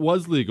decided it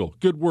was legal.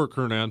 Good work,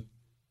 Hernan.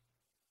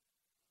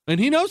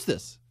 And he knows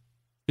this.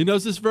 He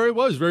knows this very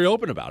well. He's very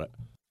open about it.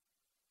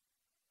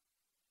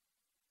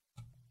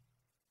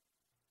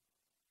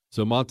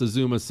 So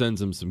Montezuma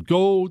sends him some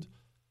gold.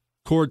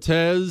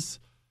 Cortez,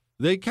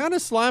 they kind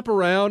of slap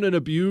around and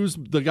abuse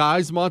the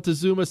guys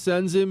Montezuma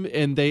sends him,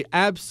 and they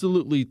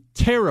absolutely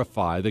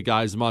terrify the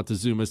guys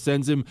Montezuma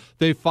sends him.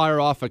 They fire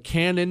off a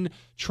cannon.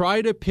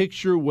 Try to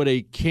picture what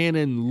a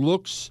cannon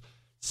looks,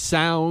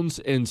 sounds,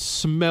 and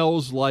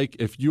smells like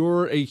if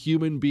you're a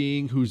human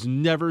being who's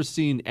never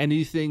seen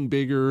anything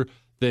bigger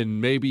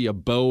than maybe a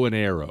bow and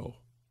arrow.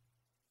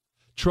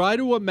 Try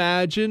to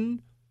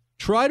imagine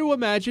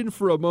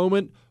for a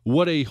moment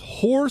what a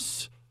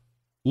horse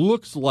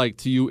looks like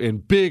to you,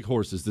 and big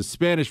horses. The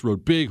Spanish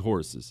rode big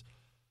horses.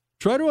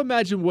 Try to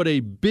imagine what a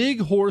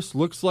big horse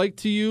looks like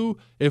to you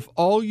if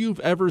all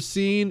you've ever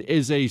seen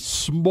is a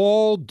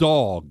small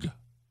dog.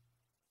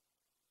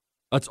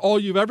 That's all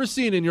you've ever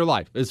seen in your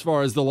life as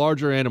far as the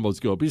larger animals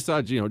go,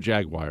 besides,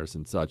 jaguars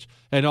and such.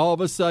 And all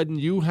of a sudden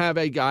you have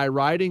a guy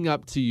riding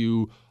up to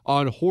you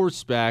on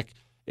horseback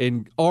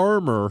in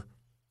armor,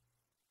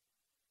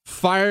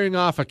 firing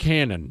off a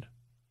cannon.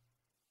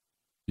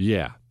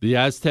 Yeah, the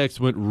Aztecs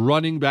went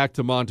running back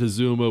to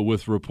Montezuma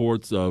with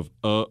reports of,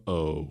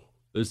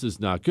 this is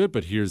not good,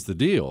 but here's the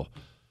deal.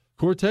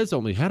 Cortez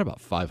only had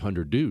about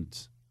 500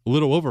 dudes, a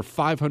little over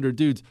 500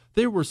 dudes.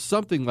 There were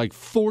something like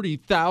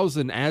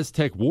 40,000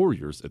 Aztec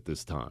warriors at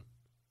this time.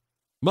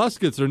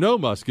 Muskets or no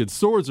muskets,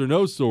 swords or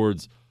no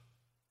swords,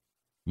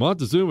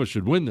 Montezuma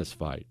should win this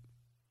fight.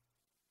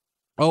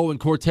 Oh, and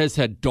Cortez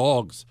had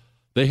dogs.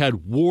 They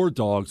had war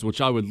dogs, which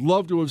I would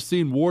love to have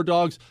seen war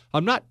dogs.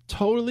 I'm not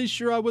totally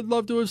sure I would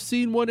love to have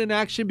seen one in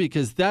action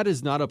because that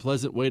is not a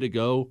pleasant way to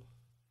go.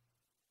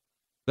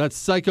 That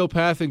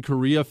psychopath in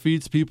Korea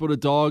feeds people to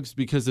dogs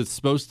because it's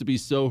supposed to be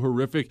so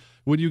horrific.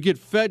 When you get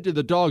fed to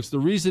the dogs, the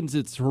reasons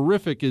it's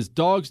horrific is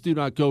dogs do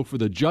not go for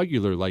the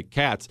jugular like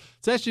cats.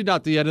 It's actually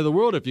not the end of the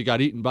world if you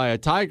got eaten by a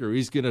tiger.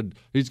 He's gonna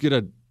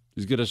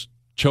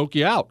choke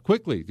you out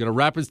quickly. He's going to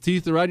wrap his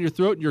teeth around your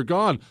throat and you're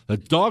gone. The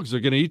dogs are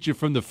going to eat you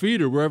from the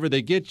feet or wherever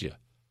they get you.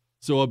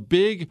 So a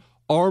big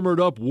armored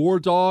up war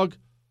dog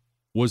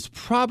was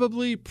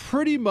probably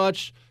pretty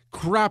much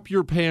crap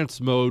your pants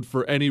mode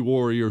for any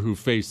warrior who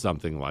faced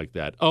something like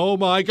that. Oh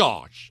my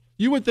gosh.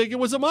 You would think it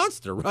was a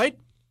monster, right?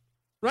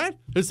 Right?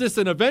 Is this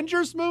an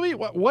Avengers movie?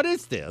 What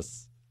is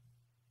this?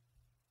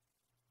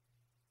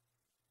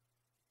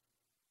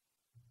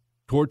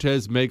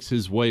 Cortez makes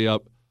his way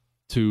up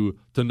to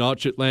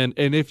Tenochtitlan.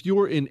 And if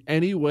you're in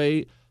any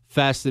way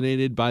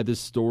fascinated by this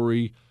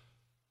story,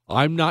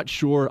 I'm not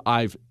sure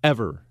I've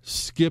ever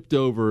skipped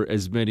over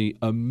as many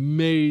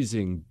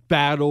amazing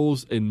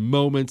battles and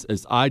moments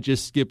as I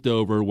just skipped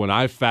over when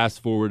I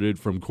fast-forwarded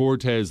from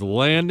Cortez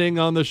landing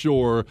on the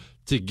shore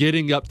to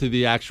getting up to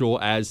the actual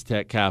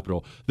Aztec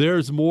capital.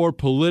 There's more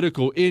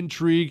political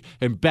intrigue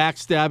and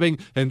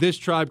backstabbing, and this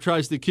tribe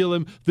tries to kill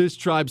him. This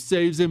tribe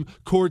saves him.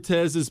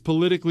 Cortez is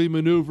politically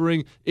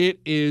maneuvering.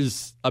 It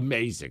is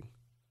amazing.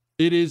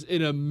 It is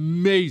an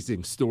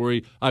amazing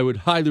story. I would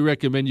highly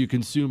recommend you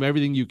consume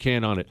everything you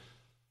can on it.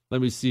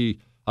 Let me see.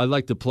 I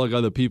like to plug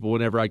other people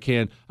whenever I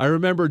can. I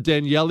remember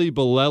Daniele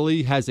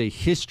Bolelli has a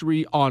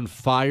History on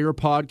Fire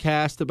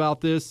podcast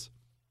about this.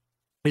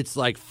 It's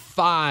like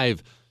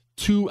 5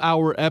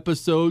 2-hour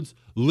episodes.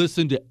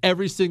 Listen to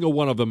every single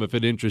one of them if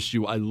it interests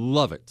you. I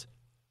love it.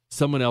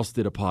 Someone else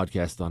did a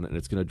podcast on it, and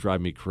it's going to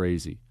drive me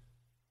crazy.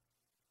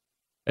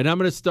 And I'm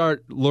going to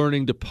start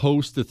learning to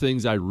post the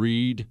things I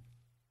read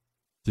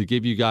to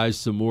give you guys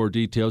some more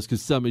details,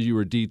 because some of you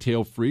are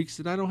detail freaks,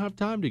 and I don't have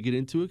time to get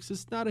into it because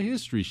it's not a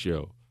history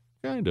show.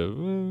 Kind of.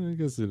 I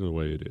guess in a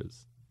way it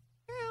is.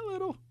 A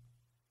little.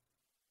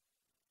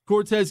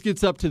 Cortez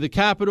gets up to the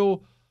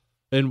capital.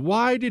 And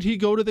why did he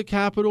go to the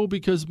capital?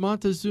 Because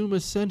Montezuma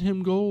sent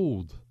him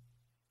gold.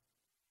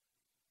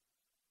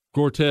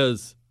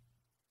 Cortez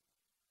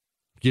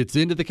gets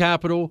into the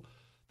capital.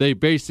 They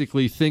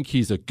basically think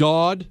he's a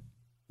god,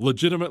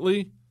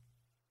 legitimately.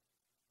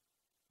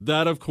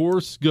 That, of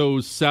course,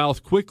 goes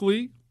south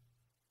quickly.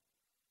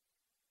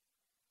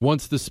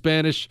 Once the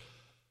Spanish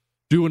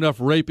do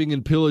enough raping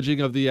and pillaging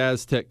of the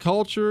Aztec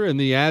culture, and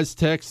the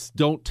Aztecs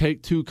don't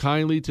take too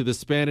kindly to the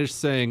Spanish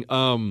saying,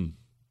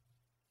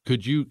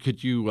 Could you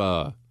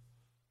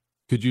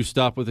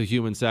stop with the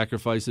human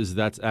sacrifices?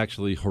 That's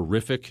actually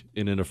horrific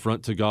and an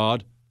affront to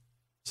God.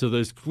 So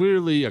there's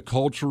clearly a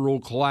cultural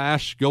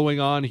clash going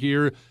on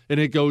here, and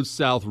it goes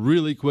south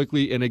really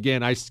quickly. And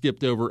again, I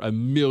skipped over a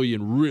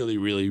million really,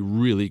 really,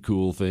 really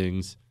cool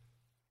things.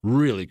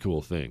 Really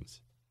cool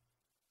things.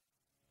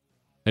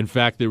 In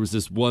fact, there was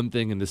this one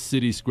thing in the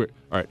city square.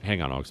 All right,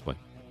 hang on, I'll explain.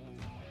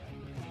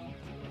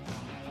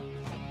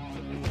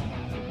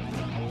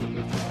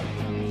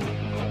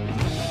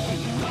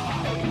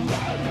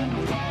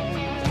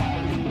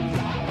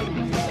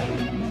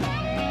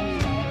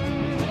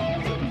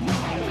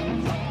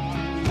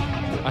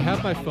 I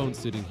have my phone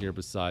sitting here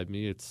beside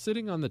me. It's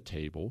sitting on the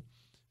table.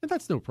 And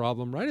that's no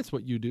problem, right? It's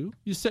what you do.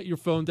 You set your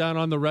phone down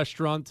on the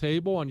restaurant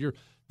table, on your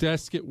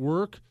desk at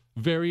work,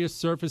 various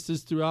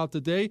surfaces throughout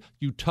the day.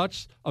 You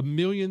touch a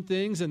million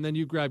things, and then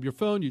you grab your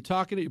phone, you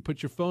talk in it, you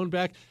put your phone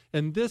back.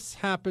 And this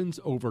happens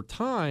over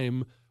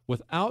time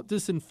without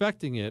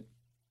disinfecting it.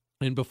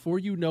 And before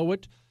you know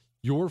it,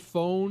 your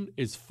phone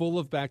is full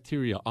of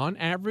bacteria. On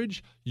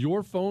average,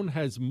 your phone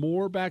has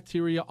more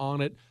bacteria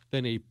on it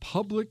than a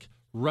public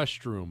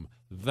restroom.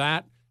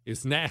 That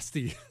is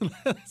nasty.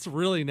 That's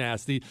really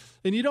nasty.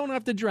 And you don't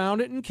have to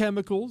drown it in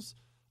chemicals.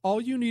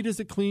 All you need is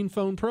a Clean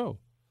Phone Pro.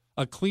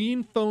 A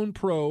Clean Phone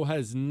Pro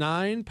has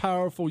 9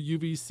 powerful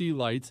UVC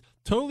lights,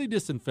 totally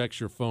disinfects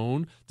your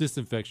phone,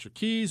 disinfects your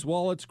keys,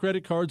 wallets,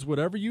 credit cards,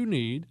 whatever you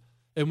need.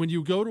 And when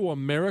you go to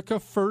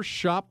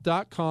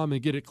americafirstshop.com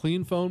and get a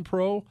Clean Phone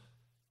Pro,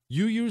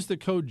 you use the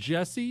code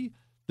Jesse,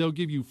 they'll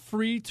give you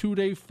free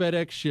 2-day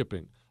FedEx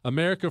shipping.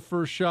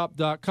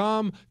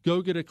 americafirstshop.com.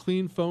 Go get a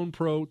Clean Phone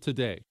Pro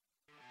today.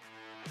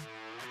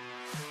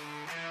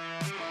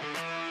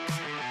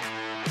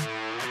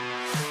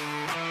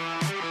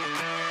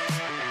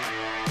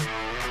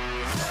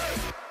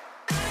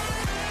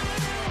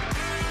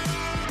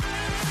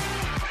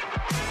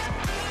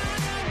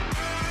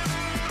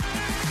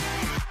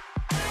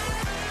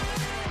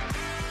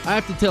 I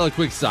have to tell a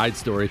quick side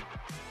story.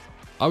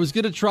 I was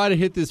going to try to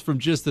hit this from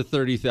just a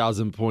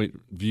 30,000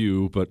 point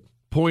view, but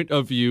point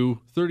of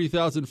view,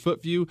 30,000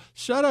 foot view.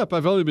 Shut up.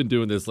 I've only been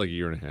doing this like a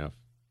year and a half.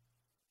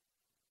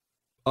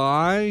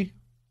 I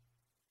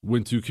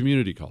went to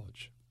community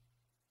college.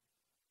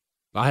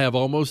 I have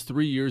almost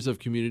 3 years of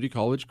community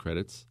college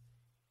credits.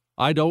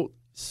 I don't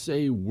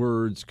say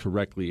words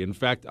correctly. In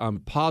fact, I'm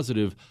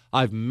positive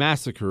I've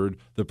massacred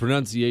the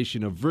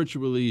pronunciation of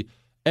virtually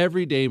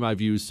every name I've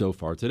used so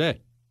far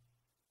today.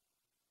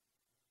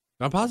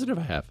 I'm positive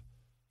I have.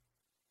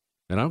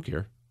 And I don't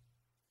care.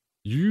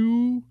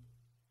 You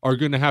are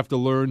going to have to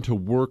learn to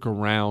work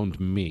around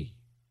me.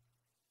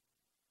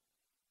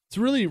 It's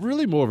really,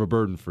 really more of a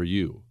burden for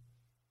you.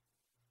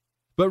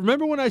 But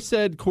remember when I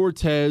said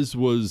Cortez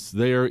was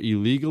there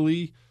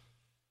illegally?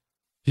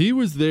 He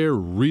was there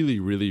really,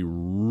 really,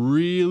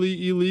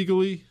 really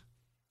illegally,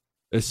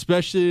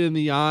 especially in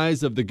the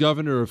eyes of the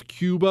governor of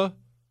Cuba,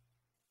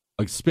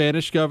 a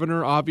Spanish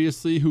governor,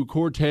 obviously, who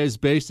Cortez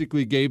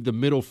basically gave the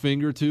middle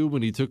finger to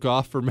when he took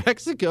off for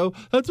Mexico.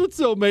 That's what's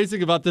so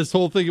amazing about this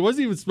whole thing. It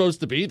wasn't even supposed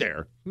to be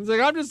there. He's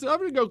like, I'm going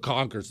to go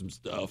conquer some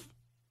stuff.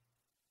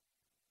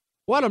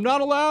 What, I'm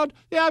not allowed?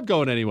 Yeah, I'm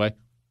going anyway.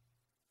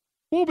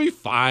 We'll be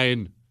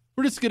fine.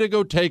 We're just going to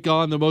go take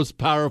on the most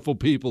powerful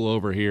people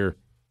over here.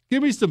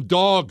 Give me some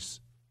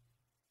dogs.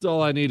 That's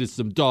all I need is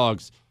some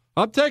dogs.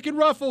 I'm taking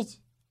Ruffles.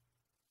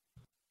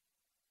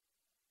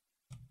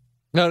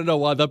 I don't know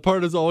why. That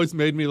part has always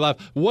made me laugh.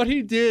 What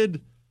he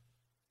did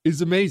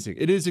is amazing.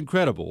 It is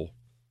incredible.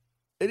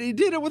 And he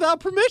did it without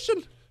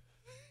permission.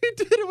 He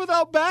did it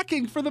without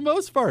backing for the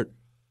most part.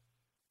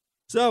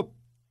 So,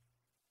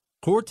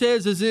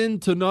 Cortez is in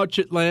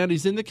Tenochtitlan.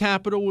 He's in the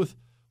capital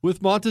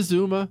with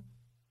Montezuma.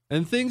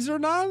 And things are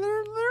not,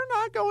 they're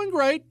not going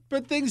great.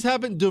 But things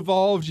haven't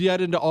devolved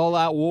yet into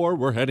all-out war.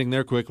 We're heading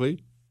there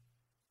quickly.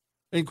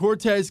 And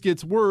Cortez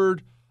gets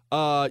word,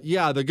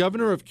 the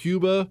governor of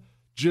Cuba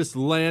just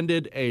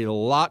landed a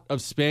lot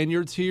of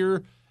Spaniards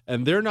here,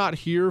 and they're not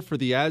here for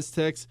the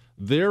Aztecs.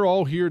 They're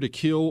all here to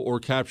kill or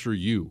capture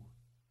you.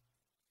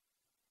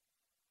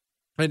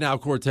 And now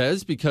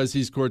Cortez, because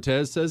he's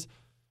Cortez, says,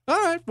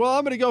 all right, well,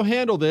 I'm going to go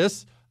handle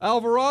this.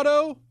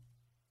 Alvarado,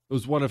 it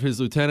was one of his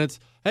lieutenants.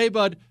 Hey,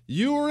 bud,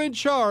 you were in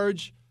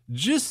charge.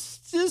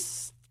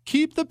 Just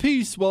keep the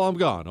peace while I'm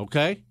gone,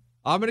 okay?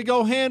 I'm going to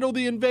go handle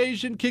the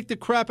invasion, kick the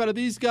crap out of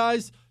these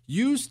guys.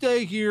 You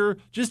stay here.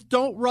 Just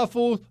don't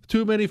ruffle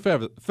too many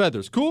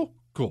feathers. Cool?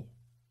 Cool.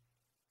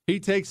 He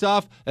takes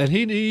off, and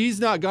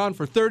he's not gone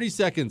for 30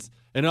 seconds,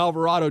 and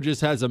Alvarado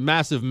just has a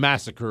massive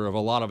massacre of a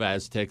lot of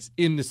Aztecs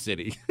in the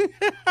city.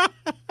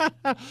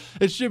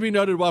 It should be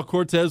noted while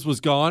Cortez was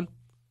gone,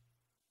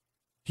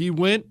 he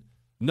went,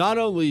 not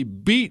only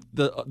beat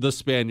the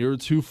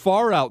Spaniards, who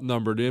far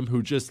outnumbered him,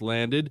 who just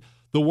landed,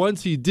 the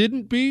ones he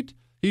didn't beat,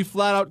 he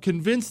flat out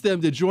convinced them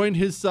to join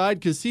his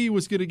side because he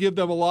was going to give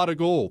them a lot of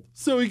gold.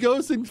 So he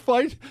goes to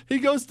fight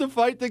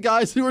the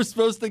guys who were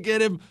supposed to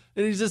get him.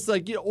 And he's just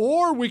like,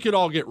 or we could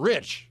all get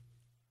rich.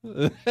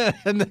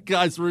 And the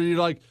guys were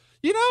like,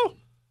 I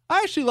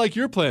actually like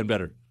your plan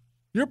better.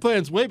 Your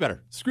plan's way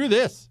better. Screw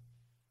this.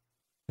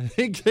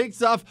 He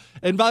kicks off.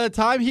 And by the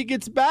time he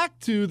gets back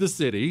to the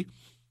city,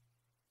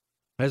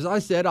 as I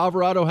said,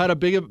 Alvarado had a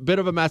bit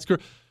of a massacre.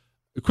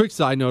 A quick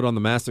side note on the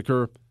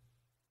massacre.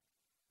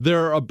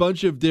 There are a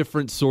bunch of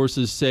different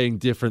sources saying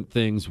different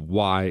things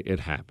why it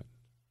happened.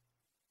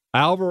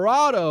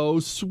 Alvarado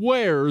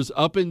swears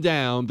up and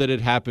down that it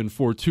happened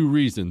for 2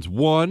 reasons.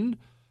 One,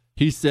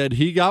 he said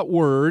he got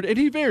word, and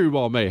he very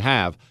well may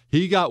have,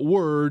 he got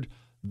word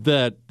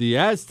that the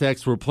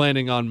Aztecs were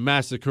planning on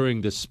massacring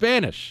the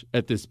Spanish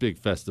at this big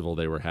festival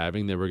they were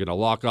having. They were going to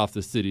lock off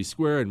the city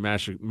square and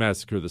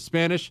massacre the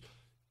Spanish.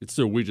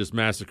 So we just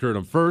massacred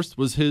them first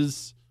was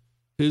his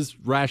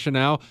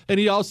rationale. And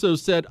he also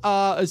said,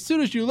 as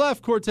soon as you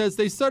left, Cortez,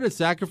 they started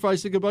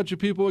sacrificing a bunch of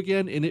people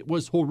again, and it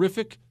was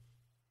horrific,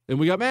 and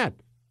we got mad.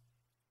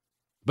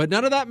 But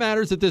none of that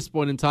matters at this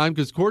point in time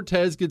because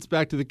Cortez gets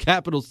back to the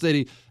capital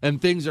city,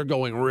 and things are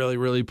going really,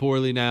 really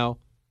poorly now.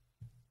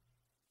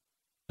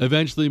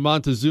 Eventually,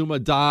 Montezuma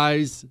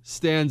dies,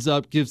 stands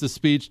up, gives a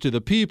speech to the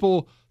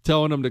people,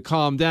 telling them to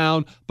calm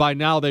down. By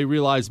now, they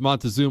realize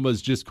Montezuma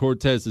is just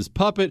Cortez's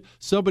puppet.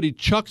 Somebody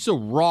chucks a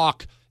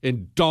rock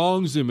and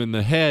dongs him in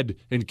the head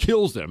and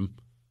kills him.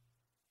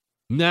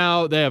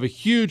 Now they have a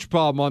huge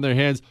problem on their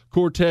hands.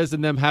 Cortez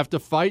and them have to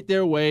fight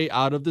their way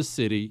out of the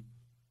city.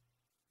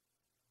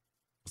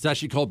 It's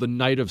actually called the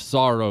Night of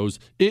Sorrows.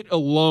 It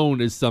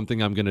alone is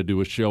something I'm going to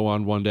do a show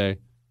on one day.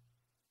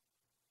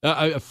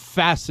 A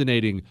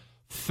fascinating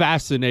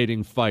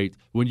fight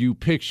when you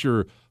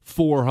picture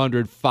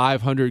 400,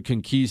 500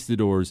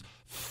 conquistadors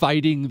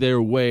fighting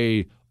their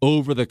way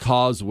over the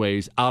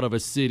causeways out of a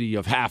city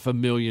of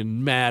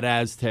 500,000 mad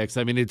Aztecs.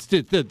 I mean, it's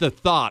the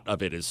thought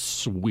of it is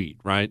sweet,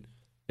 right?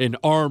 And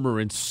armor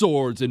and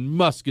swords and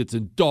muskets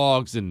and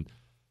dogs and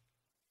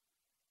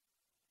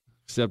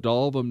except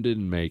all of them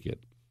didn't make it.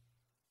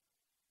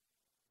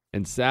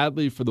 And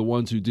sadly for the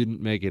ones who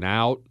didn't make it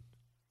out,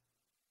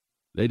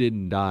 they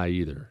didn't die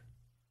either.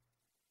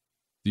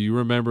 Do you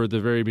remember at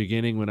the very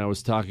beginning when I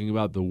was talking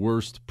about the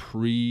worst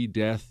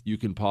pre-death you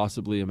can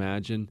possibly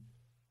imagine?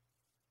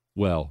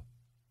 Well,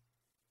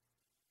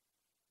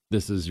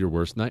 this is your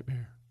worst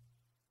nightmare.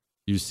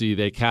 You see,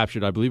 they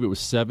captured, I believe it was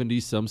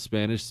 70-some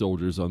Spanish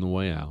soldiers on the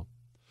way out.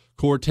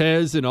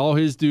 Cortez and all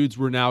his dudes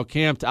were now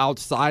camped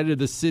outside of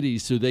the city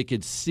so they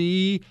could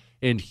see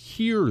and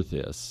hear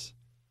this.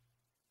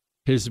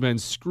 His men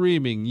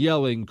screaming,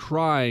 yelling,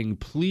 crying,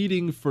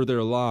 pleading for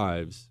their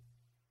lives.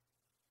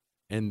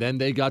 And then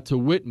they got to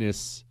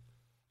witness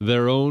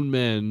their own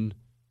men.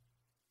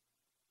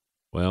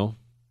 Well,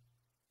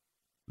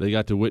 they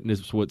got to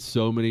witness what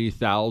so many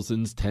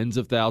thousands, tens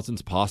of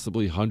thousands,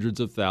 possibly hundreds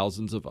of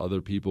thousands of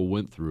other people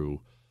went through.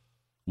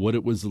 What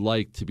it was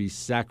like to be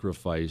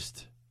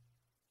sacrificed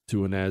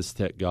to an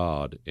Aztec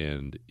god.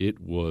 And it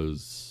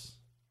was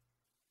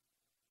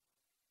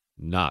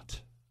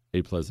not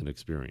a pleasant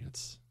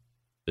experience.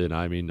 And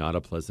I mean not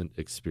a pleasant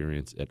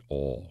experience at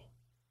all.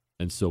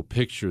 And so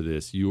picture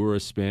this. You were a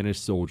Spanish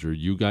soldier.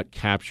 You got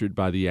captured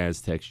by the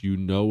Aztecs. You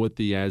know what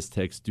the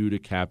Aztecs do to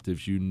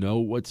captives. You know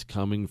what's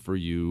coming for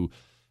you.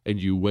 And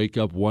you wake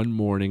up one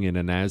morning in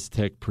an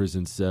Aztec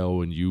prison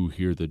cell and you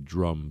hear the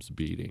drums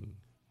beating.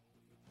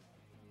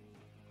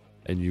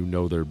 And you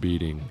know they're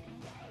beating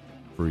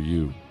for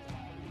you.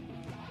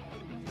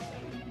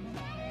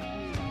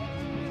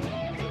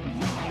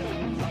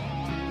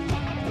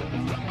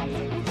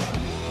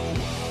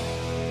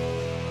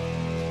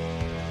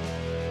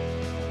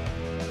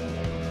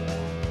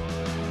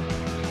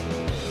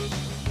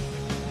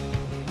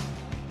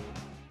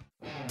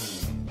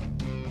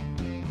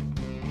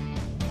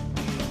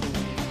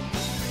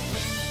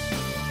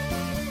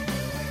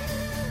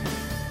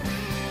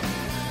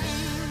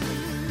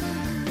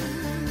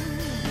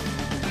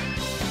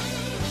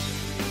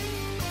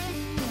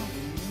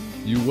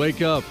 You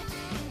wake up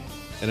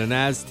in an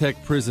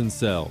Aztec prison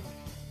cell.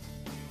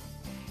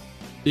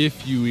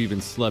 If you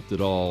even slept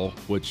at all,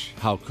 which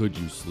how could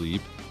you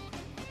sleep?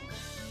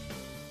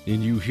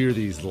 And you hear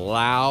these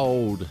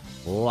loud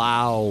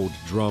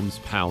drums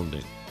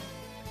pounding.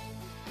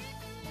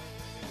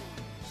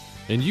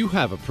 And you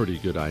have a pretty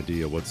good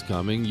idea what's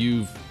coming.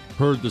 You've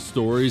heard the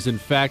stories. In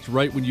fact,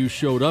 right when you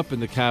showed up in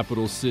the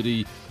capital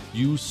city,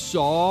 you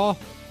saw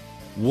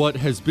what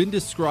has been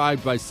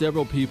described by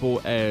several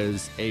people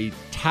as a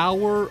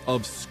tower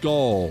of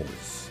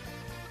skulls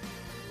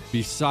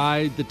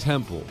beside the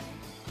temple.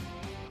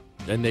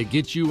 And they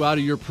get you out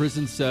of your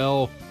prison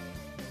cell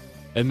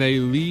and they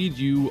lead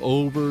you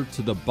over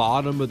to the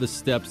bottom of the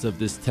steps of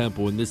this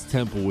temple. And this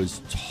temple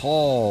is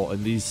tall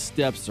and these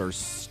steps are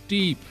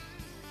steep.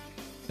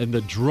 And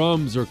the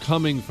drums are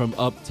coming from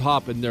up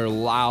top and they're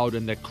loud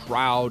and the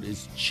crowd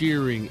is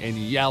cheering and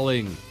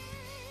yelling.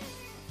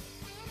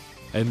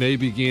 And they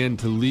begin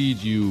to lead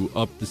you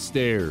up the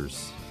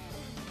stairs.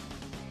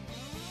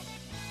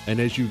 And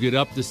as you get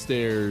up the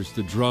stairs,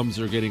 the drums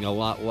are getting a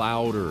lot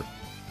louder.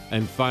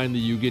 And finally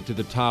you get to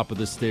the top of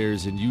the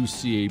stairs and you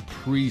see a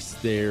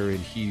priest there and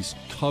he's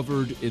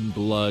covered in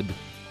blood.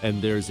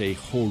 And there's a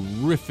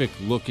horrific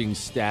looking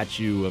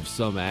statue of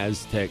some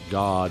Aztec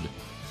god.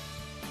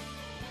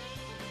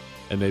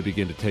 And they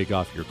begin to take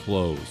off your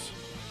clothes.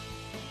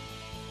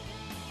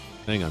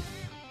 Hang on.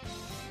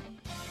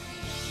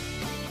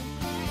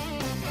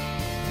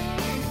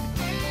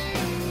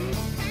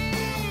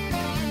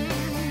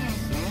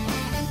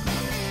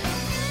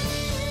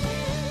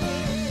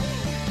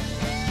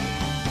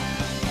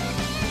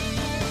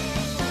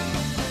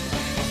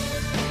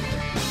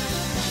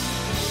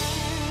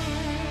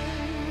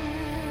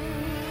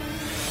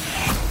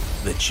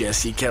 The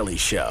Jesse Kelly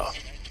Show.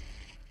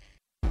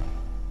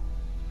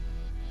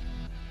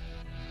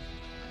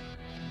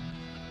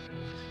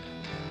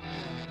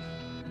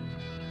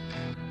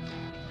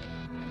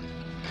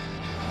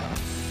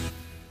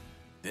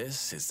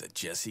 This is the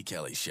Jesse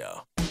Kelly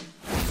Show.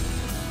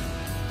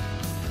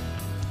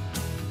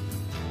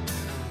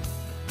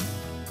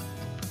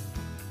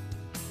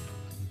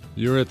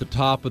 You're at the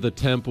top of the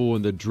temple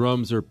and the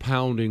drums are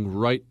pounding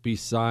right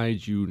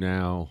beside you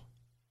now.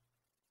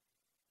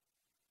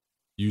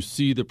 You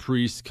see the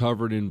priest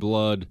covered in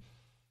blood.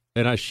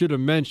 And I should have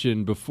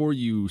mentioned, before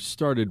you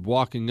started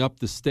walking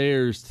up the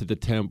stairs to the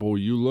temple,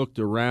 you looked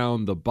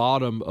around the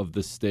bottom of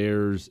the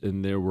stairs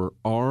and there were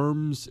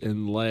arms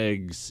and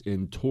legs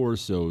and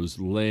torsos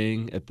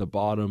laying at the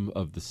bottom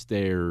of the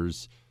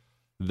stairs.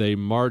 They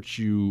march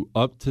you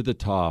up to the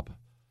top,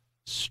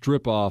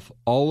 strip off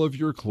all of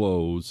your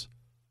clothes,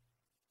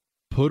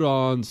 put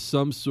on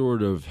some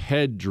sort of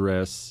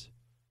headdress,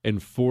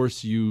 and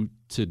force you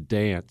to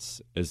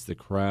dance as the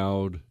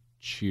crowd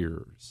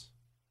cheers.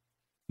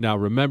 Now,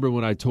 remember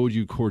when I told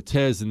you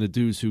Cortez and the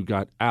dudes who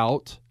got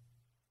out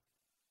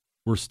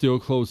were still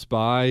close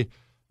by?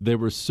 They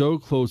were so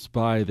close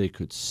by they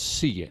could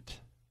see it.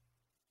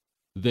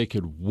 They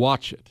could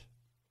watch it.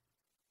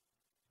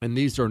 And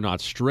these are not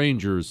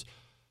strangers.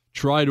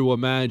 Try to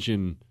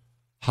imagine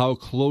how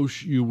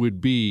close you would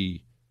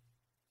be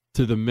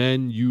to the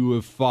men you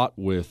have fought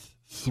with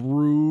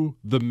through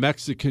the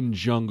Mexican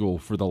jungle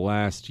for the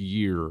last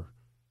year,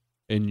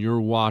 and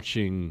you're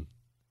watching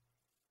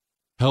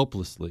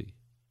helplessly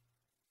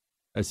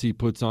as he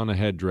puts on a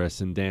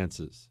headdress and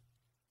dances.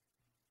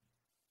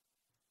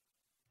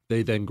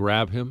 They then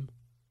grab him.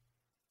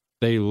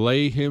 They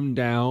lay him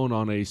down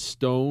on a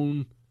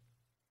stone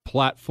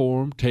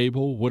platform,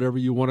 table, whatever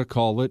you want to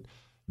call it.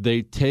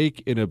 They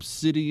take an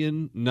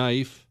obsidian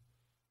knife.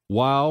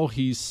 While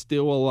he's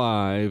still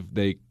alive,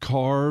 they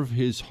carve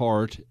his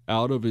heart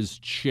out of his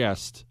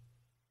chest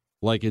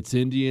like it's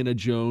Indiana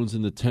Jones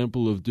in the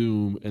Temple of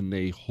Doom, and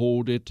they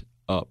hold it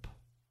up.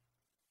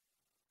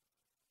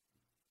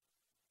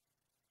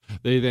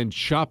 They then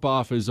chop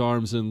off his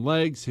arms and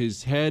legs,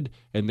 his head,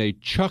 and they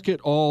chuck it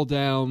all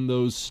down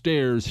those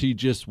stairs he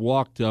just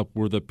walked up,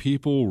 where the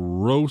people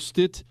roast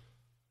it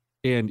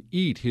and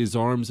eat his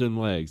arms and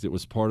legs. It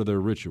was part of their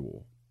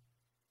ritual.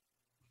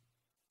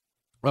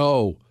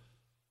 Oh,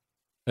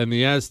 and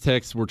the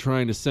Aztecs were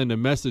trying to send a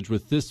message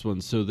with this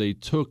one, so they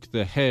took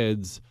the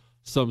heads.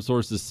 Some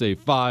sources say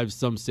 5,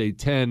 some say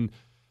 10.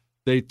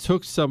 They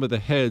took some of the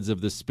heads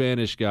of the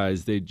Spanish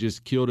guys they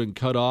just killed and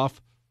cut off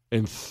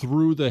and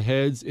threw the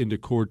heads into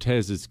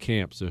Cortez's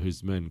camp so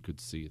his men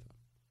could see them.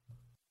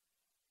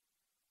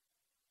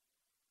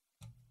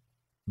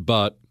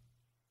 But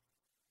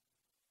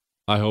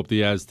I hope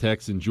the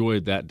Aztecs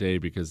enjoyed that day,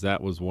 because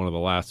that was one of the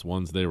last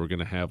ones they were going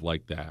to have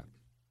like that.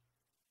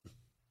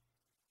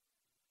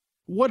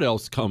 What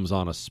else comes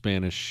on a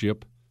Spanish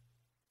ship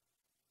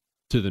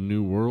to the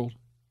New World?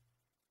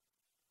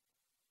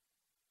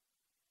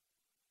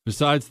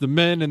 Besides the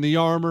men and the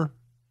armor,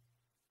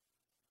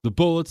 the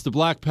bullets, the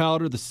black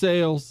powder, the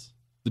sails,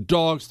 the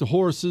dogs, the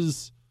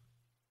horses,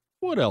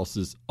 what else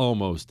is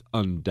almost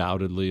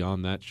undoubtedly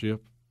on that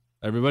ship?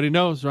 Everybody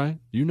knows, right?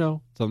 You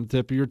know. It's on the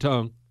tip of your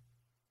tongue.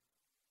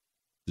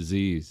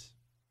 Disease.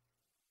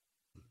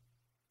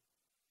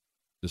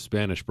 The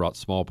Spanish brought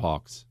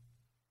smallpox.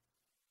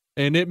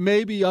 And it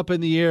may be up in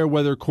the air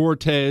whether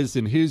Cortez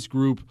and his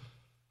group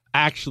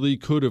actually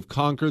could have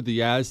conquered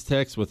the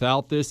Aztecs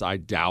without this. I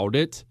doubt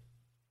it.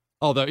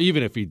 Although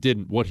even if he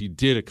didn't, what he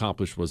did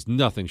accomplish was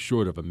nothing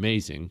short of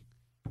amazing.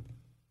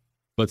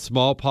 But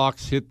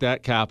smallpox hit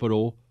that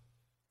capital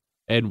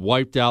and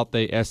wiped out,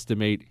 they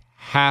estimate,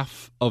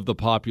 half of the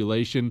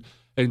population.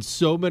 And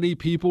so many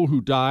people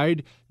who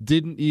died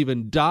didn't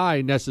even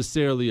die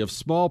necessarily of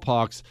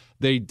smallpox.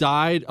 They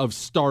died of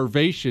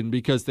starvation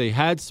because they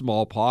had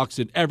smallpox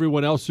and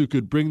everyone else who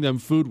could bring them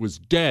food was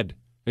dead.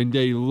 And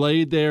they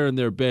laid there in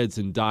their beds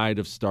and died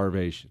of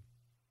starvation.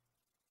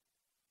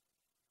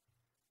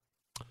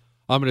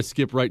 I'm going to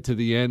skip right to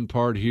the end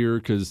part here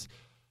because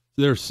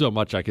there's so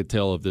much I could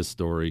tell of this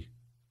story.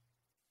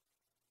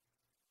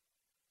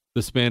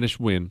 The Spanish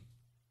win.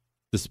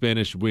 The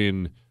Spanish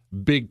win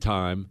big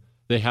time.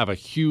 They have a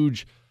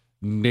huge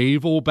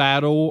naval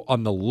battle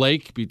on the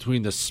lake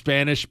between the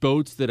Spanish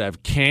boats that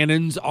have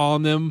cannons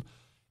on them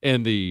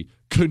and the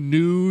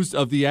canoes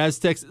of the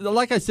Aztecs.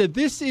 Like I said,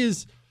 this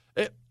is...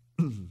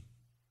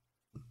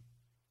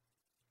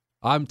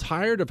 I'm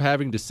tired of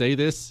having to say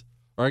this,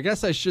 or I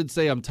guess I should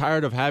say I'm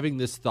tired of having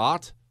this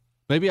thought.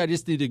 Maybe I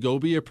just need to go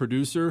be a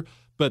producer,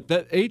 but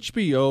that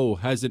HBO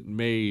hasn't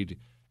made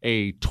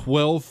a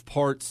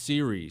 12-part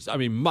series. I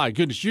mean, my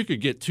goodness, you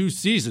could get 2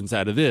 seasons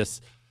out of this.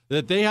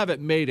 That they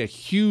haven't made a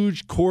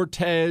huge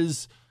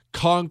Cortez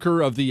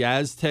Conquer of the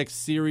Aztecs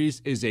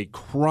series is a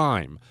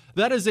crime.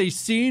 That is a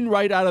scene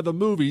right out of the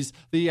movies.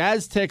 The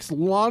Aztecs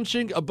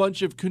launching a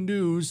bunch of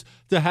canoes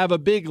to have a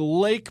big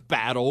lake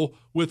battle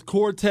with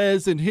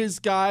Cortez and his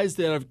guys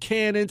that have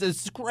cannons.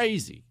 It's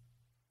crazy.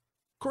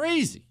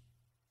 Crazy.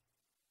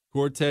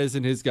 Cortez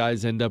and his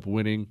guys end up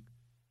winning.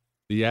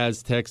 The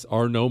Aztecs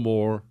are no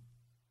more.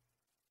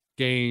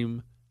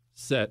 Game,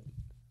 set,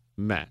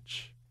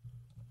 match.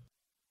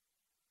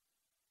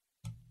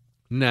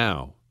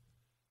 Now,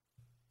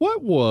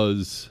 what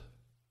was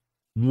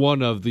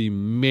one of the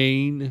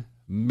main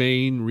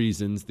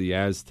reasons the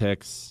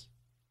Aztecs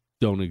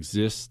don't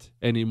exist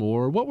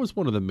anymore? What was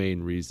one of the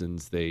main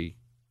reasons they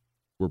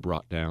were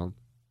brought down?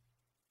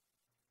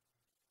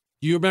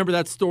 You remember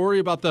that story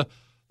about the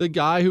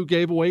guy who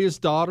gave away his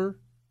daughter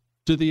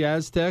to the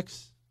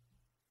Aztecs?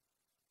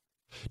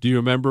 Do you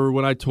remember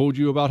when I told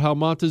you about how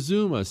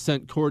Montezuma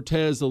sent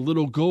Cortez a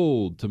little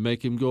gold to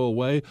make him go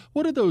away?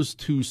 What do those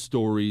two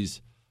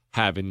stories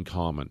have in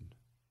common?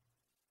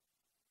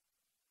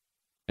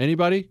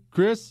 Anybody?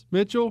 Chris?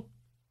 Mitchell?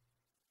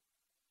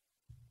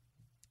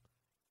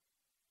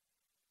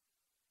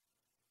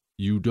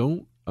 You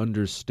don't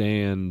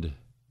understand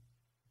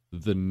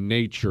the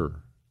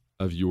nature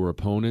of your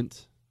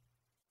opponent.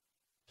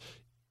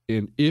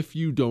 And if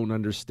you don't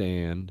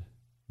understand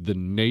the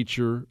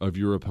nature of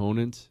your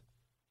opponent,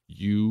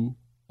 you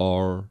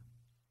are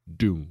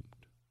doomed.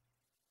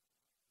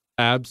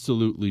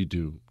 Absolutely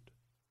doomed.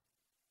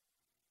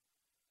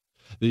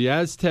 The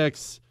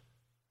Aztecs,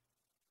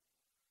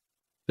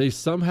 they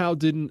somehow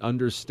didn't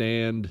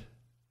understand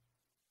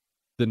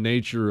the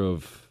nature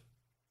of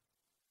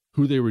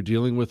who they were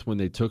dealing with when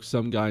they took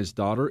some guy's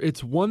daughter.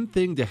 It's one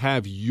thing to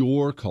have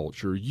your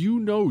culture. You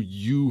know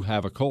you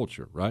have a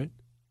culture, right?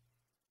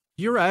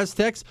 You're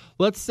Aztecs.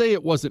 Let's say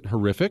it wasn't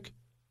horrific,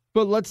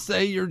 but let's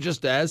say you're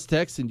just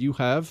Aztecs and you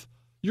have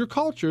your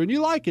culture and you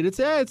like it.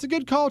 It's a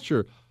good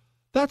culture.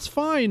 That's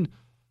fine,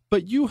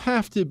 but you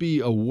have to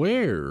be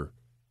aware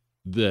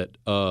that,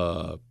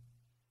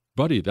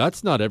 buddy,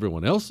 that's not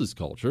everyone else's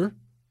culture.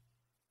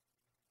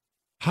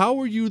 How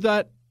are you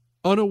that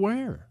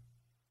unaware?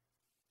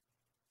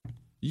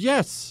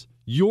 Yes,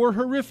 you're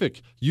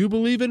horrific. You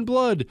believe in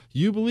blood.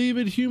 You believe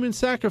in human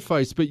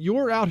sacrifice, but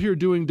you're out here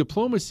doing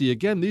diplomacy.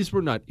 Again, these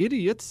were not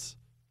idiots.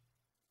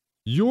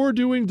 You're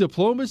doing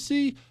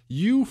diplomacy.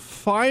 You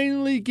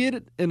finally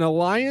get an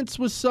alliance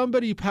with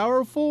somebody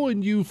powerful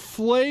and you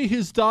flay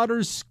his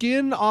daughter's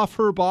skin off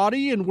her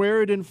body and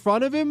wear it in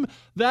front of him.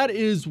 That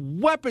is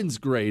weapons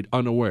grade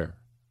unaware.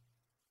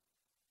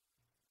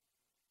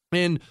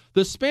 And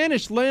the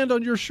Spanish land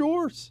on your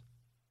shores.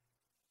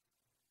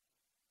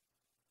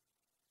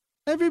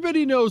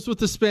 Everybody knows what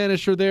the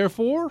Spanish are there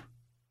for.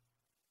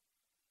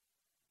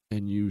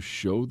 And you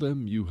show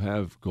them you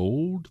have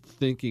gold,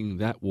 thinking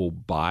that will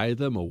buy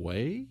them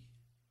away?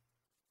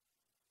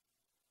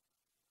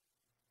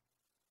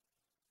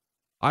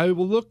 I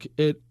will look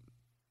at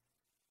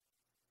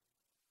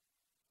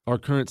our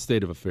current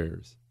state of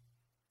affairs.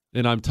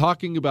 And I'm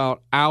talking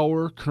about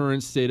our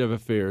current state of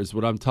affairs.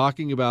 What I'm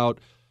talking about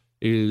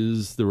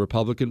is the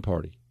Republican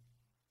Party.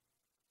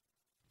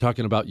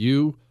 Talking about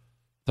you,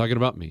 talking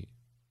about me.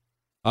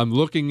 I'm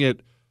looking at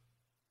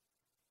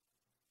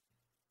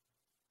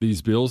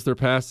these bills they're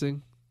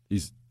passing,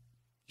 these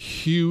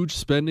huge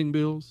spending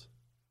bills,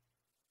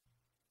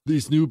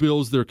 these new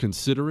bills they're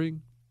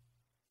considering.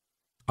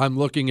 I'm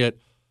looking at,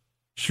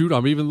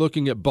 I'm even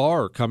looking at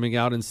Barr coming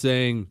out and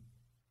saying,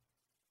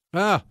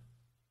 Biden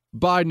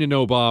and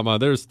Obama,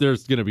 there's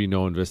going to be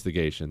no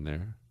investigation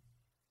there.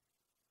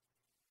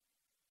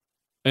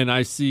 And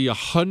I see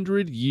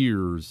 100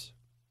 years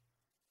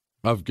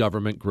of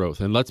government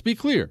growth. And let's be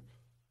clear.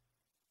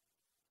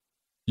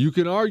 You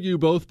can argue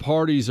both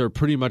parties are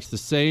pretty much the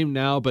same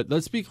now, but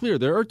let's be clear.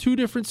 There are two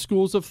different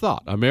schools of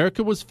thought.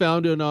 America was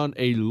founded on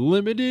a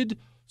limited,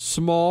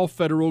 small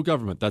federal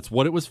government. That's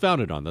what it was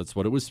founded on. That's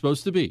what it was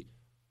supposed to be.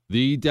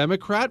 The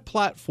Democrat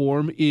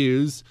platform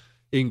is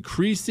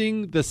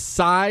increasing the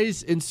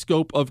size and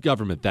scope of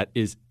government. That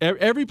is,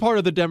 every part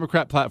of the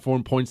Democrat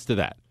platform points to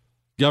that.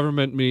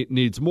 Government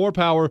needs more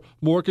power,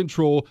 more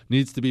control,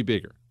 needs to be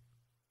bigger.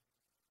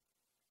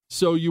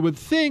 So you would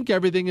think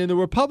everything in the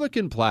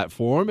Republican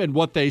platform and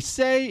what they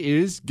say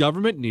is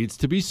government needs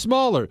to be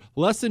smaller,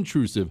 less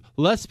intrusive,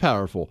 less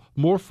powerful,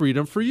 more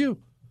freedom for you.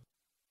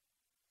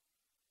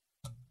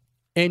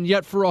 And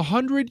yet for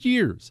 100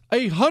 years,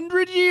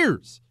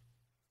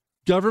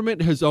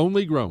 government has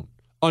only grown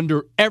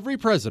under every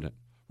president,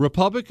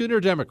 Republican or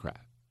Democrat.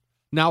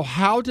 Now,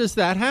 how does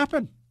that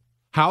happen?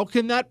 How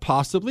can that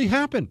possibly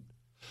happen?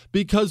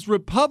 Because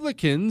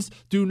Republicans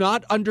do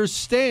not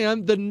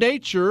understand the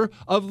nature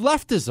of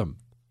leftism.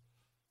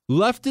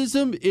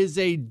 Leftism is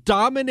a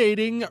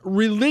dominating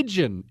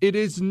religion. It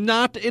is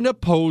not an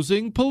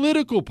opposing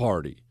political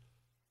party.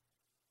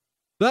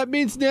 That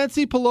means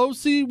Nancy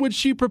Pelosi, when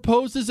she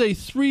proposes a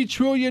 $3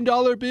 trillion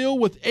bill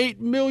with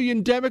 8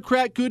 million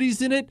Democrat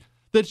goodies in it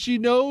that she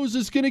knows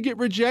is going to get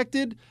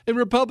rejected, and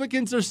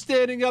Republicans are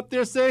standing up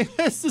there saying,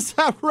 this is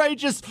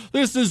outrageous,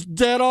 this is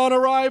dead on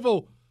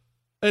arrival.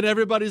 And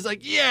everybody's like,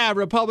 yeah,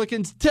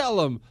 Republicans, tell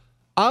them.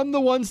 I'm the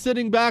one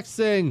sitting back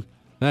saying,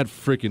 that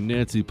freaking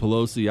Nancy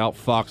Pelosi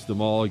outfoxed them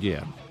all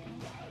again.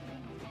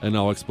 And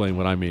I'll explain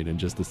what I mean in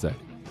just a second.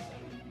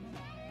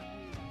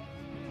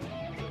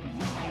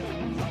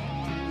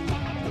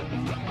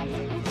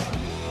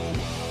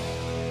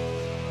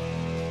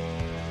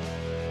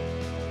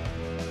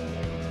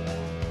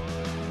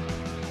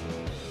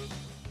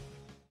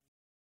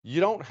 You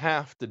don't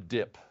have to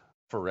dip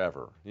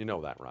forever. You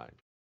know that, right?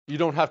 You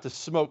don't have to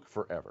smoke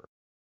forever.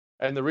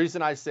 And the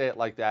reason I say it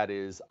like that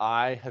is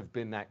I have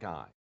been that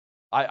guy.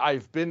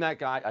 I've been that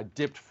guy. I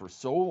dipped for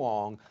so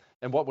long.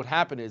 And what would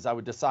happen is I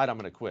would decide I'm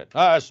going to quit.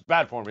 It's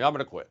bad for me. I'm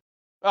going to quit.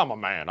 I'm a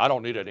man. I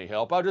don't need any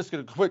help. I'm just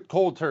going to quit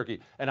cold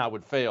turkey. And I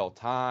would fail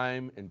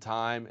time and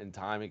time and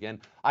time again.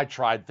 I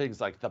tried things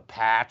like the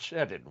patch.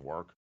 That didn't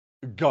work.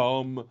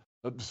 Gum,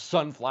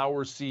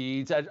 sunflower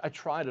seeds. I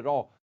tried it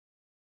all.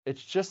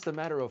 It's just a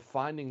matter of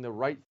finding the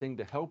right thing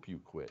to help you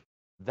quit.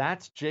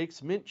 That's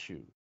Jake's Mint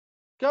Chew.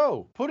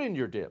 Go, put in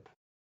your dip.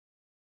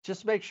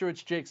 Just make sure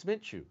it's Jake's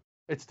Mint Chew.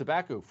 It's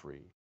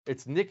tobacco-free.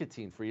 It's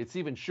nicotine-free. It's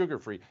even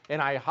sugar-free. And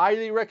I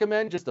highly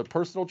recommend, just a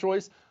personal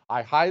choice,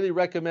 I highly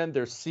recommend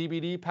their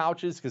CBD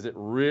pouches because it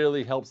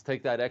really helps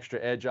take that extra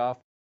edge off.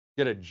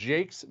 Get a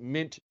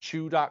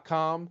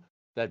jakesmintchew.com.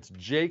 That's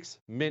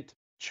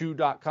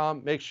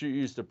jakesmintchew.com. Make sure you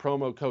use the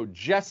promo code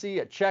Jesse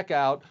at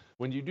checkout.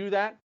 When you do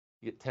that,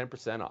 you get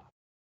 10% off.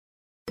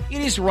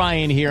 It is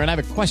Ryan here, and I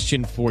have a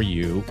question for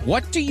you.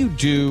 What do you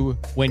do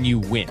when you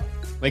win?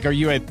 Like, are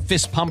you a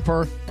fist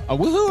pumper, a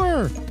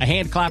woohooer, a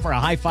hand clapper, a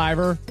high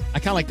fiver? I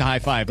kind of like the high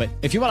five, but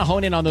if you want to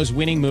hone in on those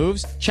winning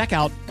moves, check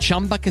out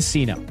Chumba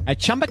Casino. At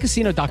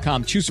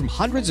ChumbaCasino.com, choose from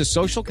hundreds of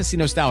social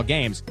casino-style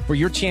games for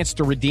your chance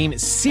to redeem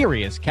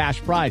serious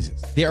cash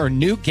prizes. There are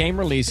new game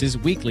releases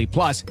weekly,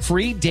 plus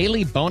free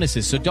daily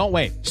bonuses, so don't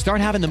wait. Start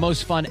having the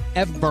most fun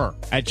ever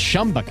at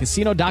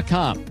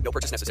ChumbaCasino.com. No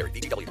purchase necessary.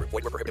 VGW Group.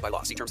 Void where prohibited by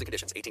law. See terms and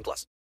conditions.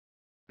 18+.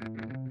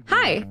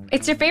 Hi,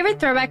 it's your favorite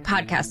Throwback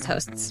podcast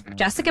hosts,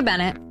 Jessica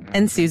Bennett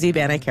and Susie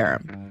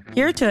Banikarim,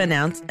 here to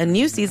announce a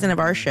new season of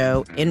our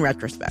show, In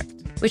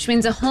Retrospect. Which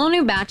means a whole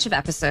new batch of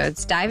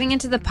episodes diving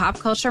into the pop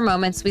culture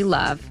moments we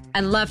love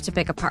and love to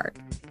pick apart.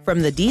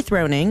 From the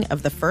dethroning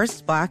of the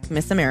first Black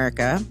Miss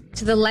America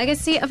to the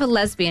legacy of a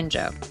lesbian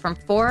joke from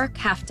 4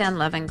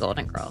 kaftan-loving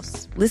Golden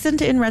Girls. Listen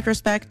to In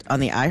Retrospect on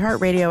the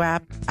iHeartRadio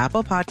app,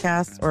 Apple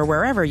Podcasts, or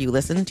wherever you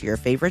listen to your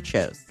favorite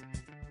shows.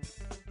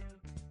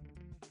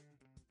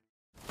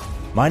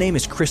 My name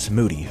is Chris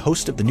Moody,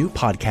 host of the new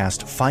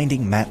podcast,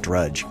 Finding Matt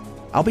Drudge.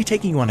 I'll be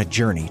taking you on a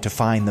journey to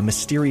find the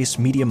mysterious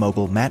media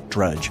mogul Matt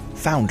Drudge,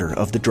 founder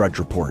of The Drudge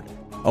Report.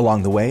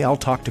 Along the way, I'll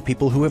talk to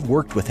people who have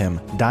worked with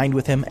him, dined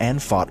with him,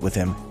 and fought with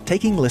him,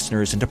 taking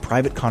listeners into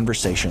private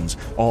conversations,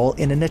 all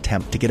in an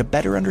attempt to get a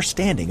better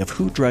understanding of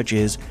who Drudge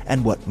is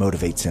and what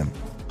motivates him.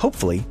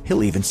 Hopefully,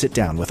 he'll even sit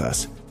down with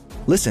us.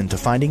 Listen to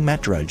Finding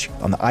Matt Drudge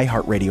on the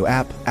iHeartRadio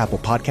app, Apple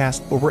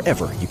Podcast, or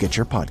wherever you get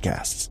your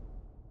podcasts.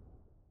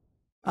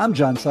 I'm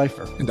John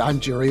Cipher. And I'm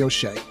Jerry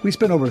O'Shea. We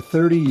spent over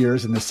 30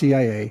 years in the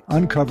CIA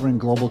uncovering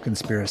global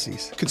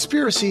conspiracies.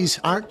 Conspiracies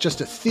aren't just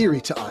a theory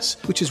to us,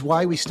 which is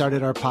why we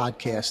started our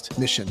podcast,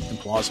 Mission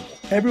Implausible.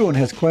 Everyone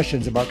has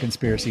questions about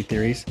conspiracy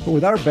theories, but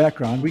with our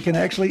background, we can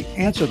actually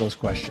answer those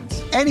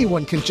questions.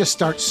 Anyone can just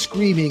start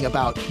screaming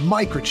about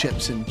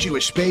microchips and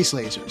Jewish space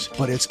lasers,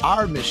 but it's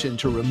our mission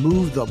to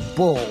remove the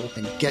bull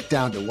and get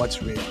down to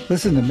what's real.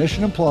 Listen to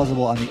Mission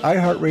Implausible on the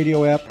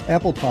iHeartRadio app,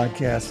 Apple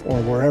Podcasts,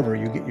 or wherever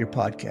you get your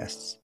podcasts.